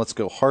Ethier, then let's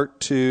go Hart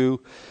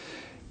 2,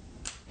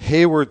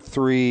 Hayward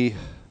 3,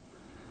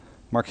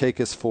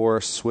 Markakis 4,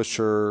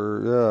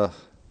 Swisher.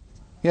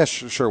 Yeah,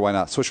 sure, why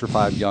not? Swisher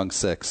 5, Young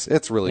 6.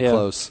 It's really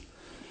close.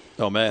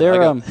 Oh man,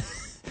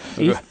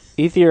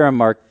 Ethier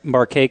and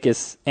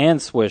Markakis and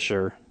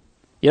Swisher,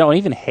 and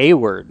even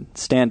Hayward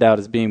stand out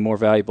as being more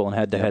valuable in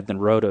head-to-head than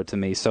Roto to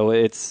me. So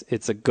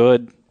it's a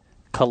good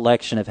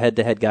collection of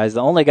head-to-head guys.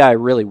 The only guy I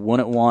really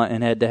wouldn't want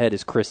in head-to-head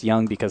is Chris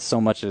Young, because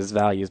so much of his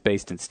value is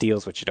based in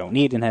steals, which you don't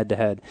need in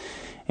head-to-head,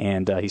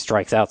 and he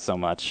strikes out so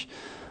much.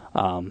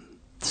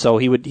 So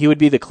he would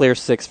be the clear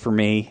 6 for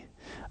me,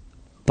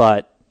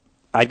 but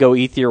I'd go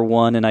Ethier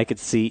 1, and I could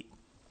see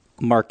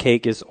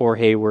Markakis or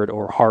Hayward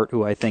or Hart,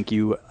 who I think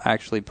you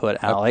actually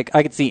put out.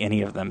 I could see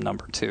any of them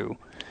number 2.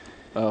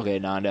 Okay,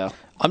 Nando.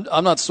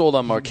 I'm not sold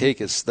on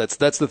Markakis.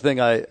 That's the thing.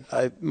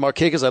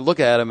 Markakis, I look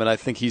at him and I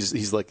think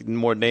he's like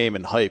more name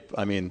and hype.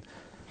 I mean,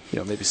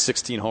 maybe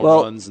 16 home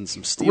runs and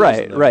some steals.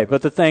 Right.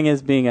 But the thing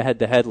is, being a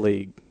head-to-head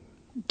league,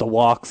 the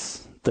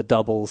walks, the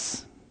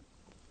doubles,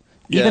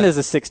 even as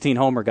a 16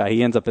 homer guy,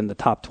 he ends up in the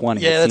top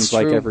 20. Yeah, it seems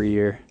like every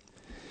year.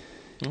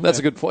 Okay. That's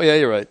a good point. Yeah,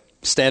 you're right.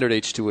 Standard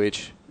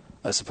H2H.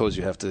 I suppose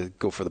you have to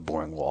go for the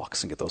boring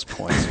walks and get those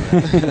points.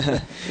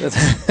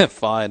 That's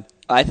fine.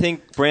 I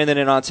think Brandon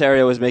in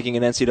Ontario is making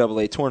an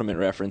NCAA tournament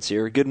reference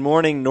here. Good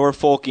morning,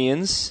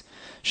 Norfolkians.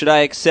 Should I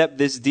accept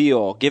this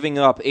deal? Giving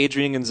up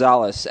Adrian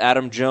Gonzalez,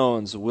 Adam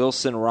Jones,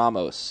 Wilson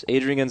Ramos.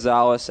 Adrian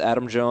Gonzalez,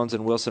 Adam Jones,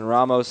 and Wilson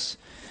Ramos.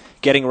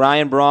 Getting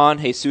Ryan Braun,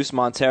 Jesus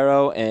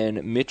Montero,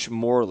 and Mitch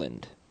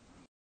Moreland.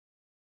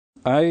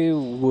 I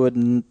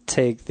wouldn't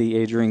take the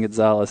Adrian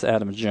Gonzalez,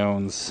 Adam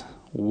Jones,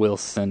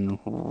 Wilson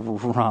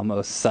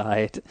Ramos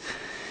side.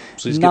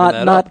 So he's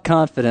not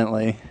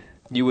confidently.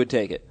 You would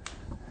take it,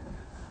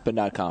 but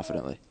not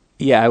confidently.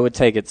 Yeah, I would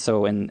take it.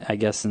 So, I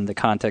guess in the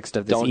context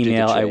of this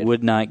email, I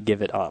would not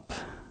give it up.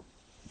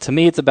 To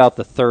me, it's about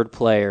the third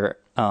player,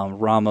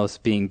 Ramos,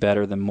 being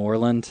better than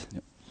Moreland.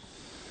 Yep.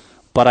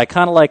 But I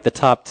kind of like the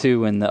top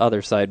 2 and the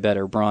other side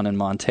better, Braun and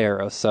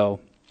Montero.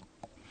 So,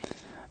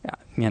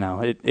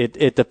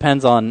 it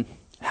depends on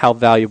how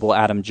valuable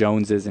Adam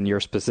Jones is in your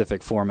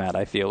specific format,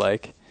 I feel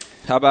like.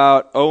 How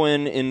about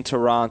Owen in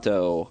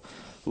Toronto?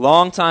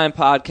 Longtime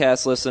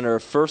podcast listener,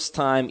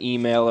 first-time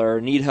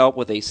emailer, need help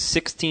with a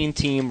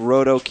 16-team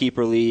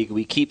Roto-Keeper league.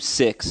 We keep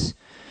 6.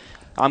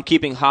 I'm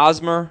keeping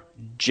Hosmer,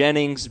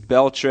 Jennings,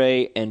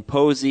 Beltre, and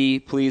Posey.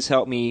 Please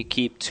help me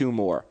keep 2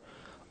 more.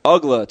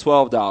 Ugla,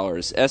 $12.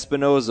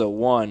 Espinoza,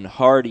 1.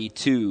 Hardy,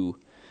 2.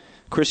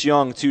 Chris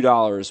Young,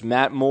 $2.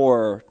 Matt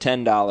Moore,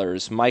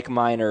 $10. Mike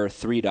Minor,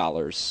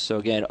 $3. So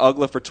again,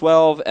 Ugla for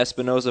 12,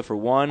 Espinoza for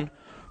 1.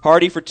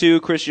 Hardy for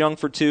 2, Chris Young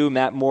for 2,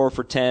 Matt Moore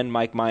for 10,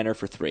 Mike Minor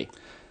for 3.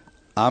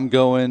 I'm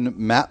going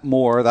Matt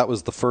Moore. That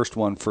was the first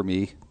one for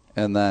me.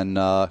 And then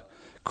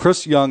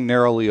Chris Young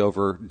narrowly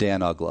over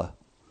Dan Ugla.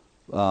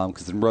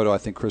 Because in Roto, I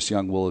think Chris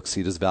Young will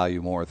exceed his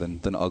value more than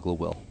Ugla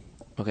will.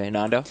 Okay,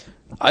 Nando?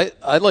 I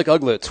like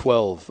Ugla at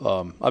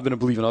 12. I've been a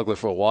believer in Ugla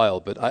for a while,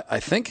 but I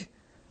think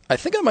I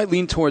might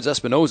lean towards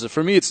Espinoza.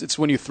 For me, it's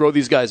when you throw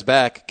these guys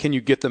back, can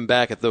you get them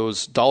back at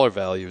those dollar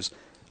values?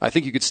 I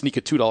think you could sneak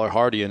a $2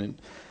 Hardy in,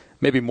 and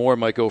maybe Moore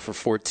might go for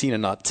 14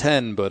 and not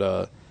 10,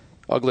 but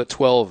Ugla at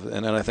 12,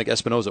 and then I think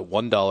Espinoza at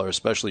 $1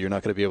 especially, you're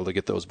not going to be able to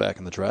get those back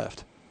in the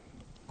draft.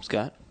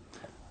 Scott?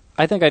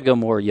 I think I'd go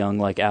more Young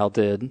like Al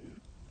did.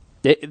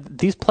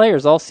 These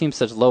players all seem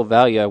such low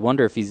value. I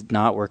wonder if he's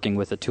not working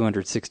with a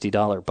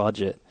 $260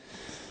 budget.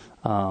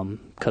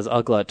 Because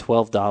Ugla at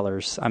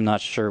 $12, I'm not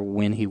sure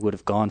when he would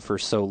have gone for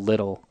so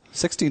little.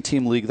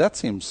 16-team league, that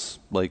seems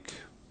like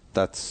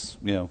that's,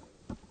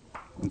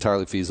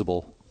 entirely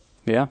feasible.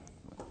 Yeah.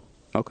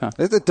 Okay.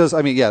 It does.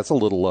 I mean, yeah, it's a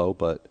little low,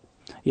 but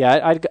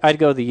yeah, I'd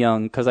go the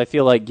Young because I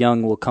feel like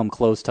Young will come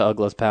close to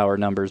Ugla's power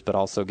numbers, but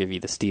also give you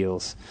the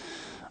steals.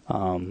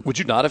 Would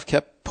you not have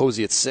kept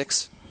Posey at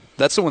 6?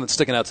 That's the one that's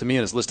sticking out to me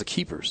in his list of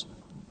keepers.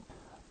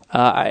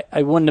 I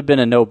wouldn't have been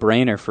a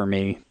no-brainer for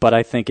me, but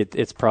I think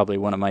it's probably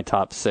one of my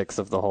top 6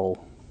 of the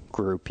whole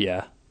group.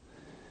 Yeah.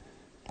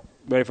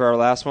 Ready for our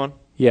last one?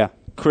 Yeah.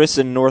 Chris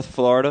in North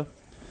Florida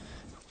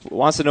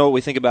wants to know what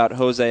we think about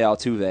Jose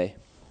Altuve.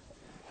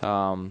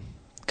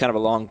 Kind of a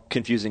long,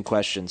 confusing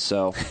question.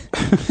 So,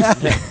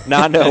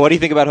 Nando, what do you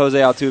think about Jose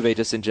Altuve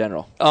just in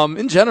general?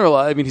 In general,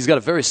 I mean, he's got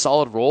a very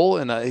solid role,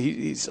 and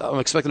I'm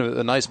expecting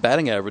a nice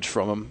batting average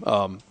from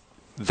him.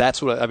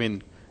 That's what I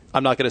mean.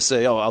 I'm not going to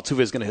say,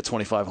 Altuve is going to hit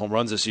 25 home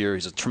runs this year.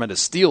 He's a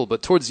tremendous steal.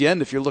 But towards the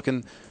end, if you're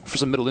looking for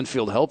some middle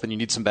infield help and you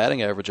need some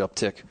batting average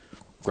uptick,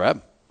 grab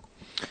him.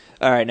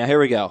 All right, now here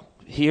we go.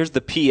 Here's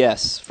the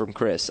PS from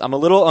Chris. I'm a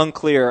little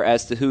unclear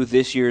as to who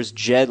this year's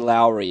Jed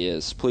Lowry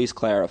is. Please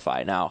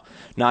clarify. Now,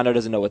 Nando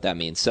doesn't know what that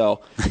means. So,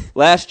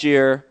 last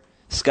year,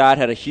 Scott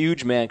had a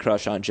huge man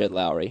crush on Jed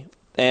Lowry.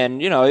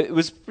 And, it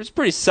was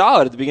pretty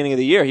solid at the beginning of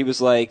the year. He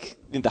was like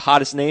the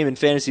hottest name in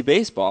fantasy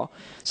baseball.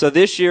 So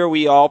this year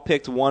we all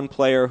picked one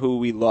player who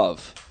we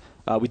love.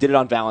 We did it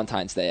on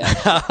Valentine's Day.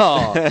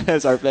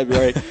 It's our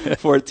February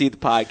 14th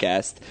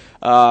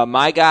podcast.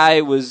 My guy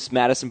was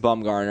Madison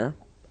Bumgarner.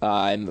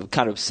 I'm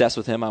kind of obsessed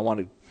with him. I want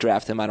to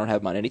draft him. I don't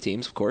have him on any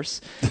teams, of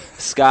course.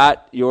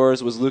 Scott,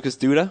 yours was Lucas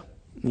Duda.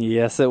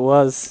 Yes, it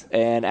was.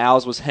 And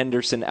Al's was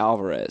Henderson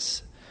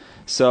Alvarez.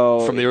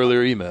 So from the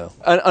earlier email.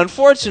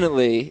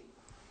 Unfortunately,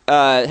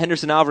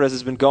 Henderson Alvarez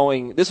has been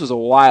going. This was a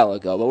while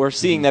ago, but we're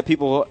seeing that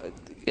people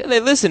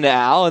they listen to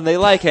Al and they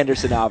like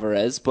Henderson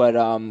Alvarez. But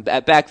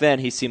back then,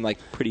 he seemed like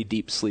a pretty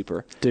deep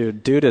sleeper.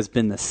 Dude has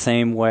been the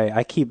same way.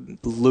 I keep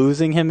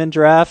losing him in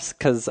drafts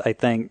because I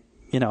think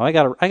I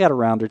got a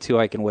round or two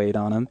I can wait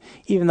on him,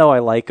 even though I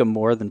like him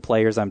more than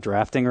players I'm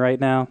drafting right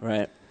now.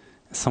 Right.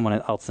 Someone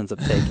else ends up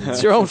taking him.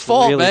 It's your own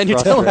fault, really man. You're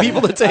telling people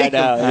to take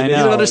him. I know. You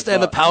don't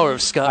understand the power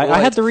of Scott White.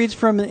 I had to reach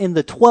from in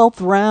the 12th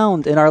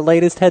round in our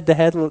latest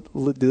head-to-head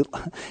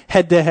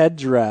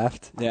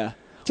draft. Yeah.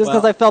 Just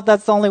because I felt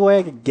that's the only way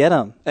I could get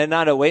him. And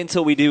Nando, wait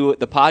until we do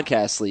the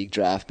podcast league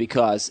draft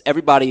because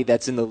everybody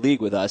that's in the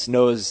league with us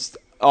knows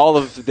all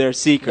of their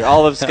secrets,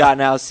 all of Scott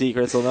and Al's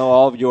secrets. They'll know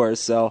all of yours,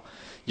 so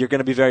you're going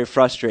to be very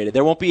frustrated.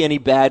 There won't be any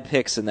bad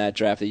picks in that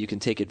draft that you can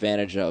take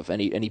advantage of,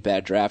 any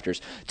bad drafters.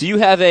 Do you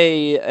have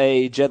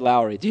a Jed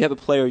Lowry? Do you have a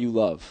player you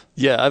love?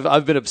 Yeah,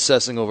 I've been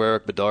obsessing over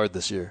Eric Bedard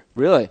this year.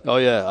 Really? Oh,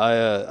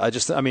 yeah.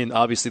 I mean,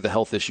 obviously the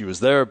health issue is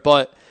there,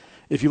 but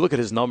if you look at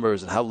his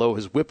numbers and how low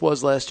his whip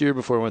was last year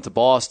before he went to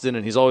Boston,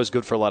 and he's always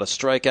good for a lot of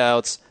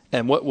strikeouts,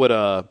 and what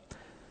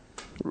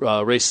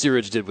Ray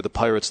Searage did with the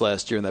Pirates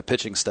last year and that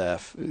pitching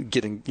staff,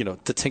 getting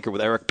to tinker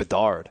with Eric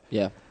Bedard.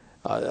 Yeah.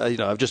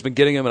 I've just been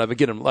getting him, and I've been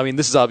getting him. I mean,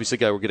 this is obviously a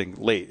guy we're getting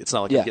late. It's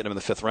not like I'm getting him in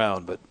the 5th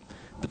round, but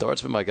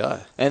Bedard's been my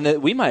guy.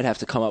 And we might have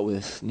to come up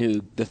with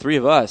the three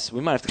of us,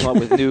 we might have to come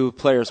up with new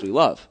players we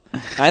love.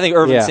 I think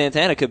Irvin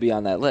Santana could be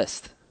on that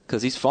list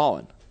because he's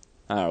fallen.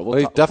 All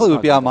right, he definitely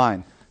would be on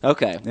mine.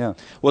 Okay. Yeah.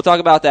 We'll talk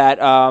about that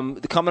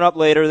coming up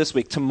later this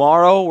week.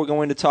 Tomorrow we're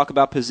going to talk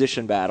about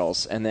position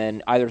battles, and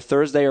then either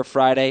Thursday or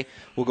Friday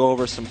we'll go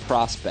over some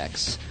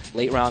prospects,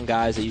 late-round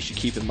guys that you should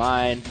keep in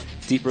mind,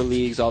 deeper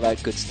leagues, all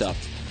that good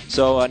stuff.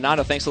 So,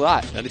 Nando, thanks a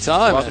lot.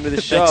 Anytime. Welcome to the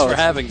show. Thanks for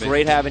having me.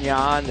 Great having you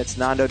on. That's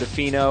Nando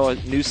DeFino,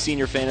 a new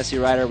senior fantasy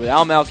writer with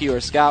Al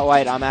Melchior, Scott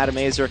White. I'm Adam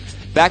Azer.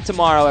 Back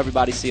tomorrow,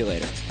 everybody. See you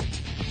later.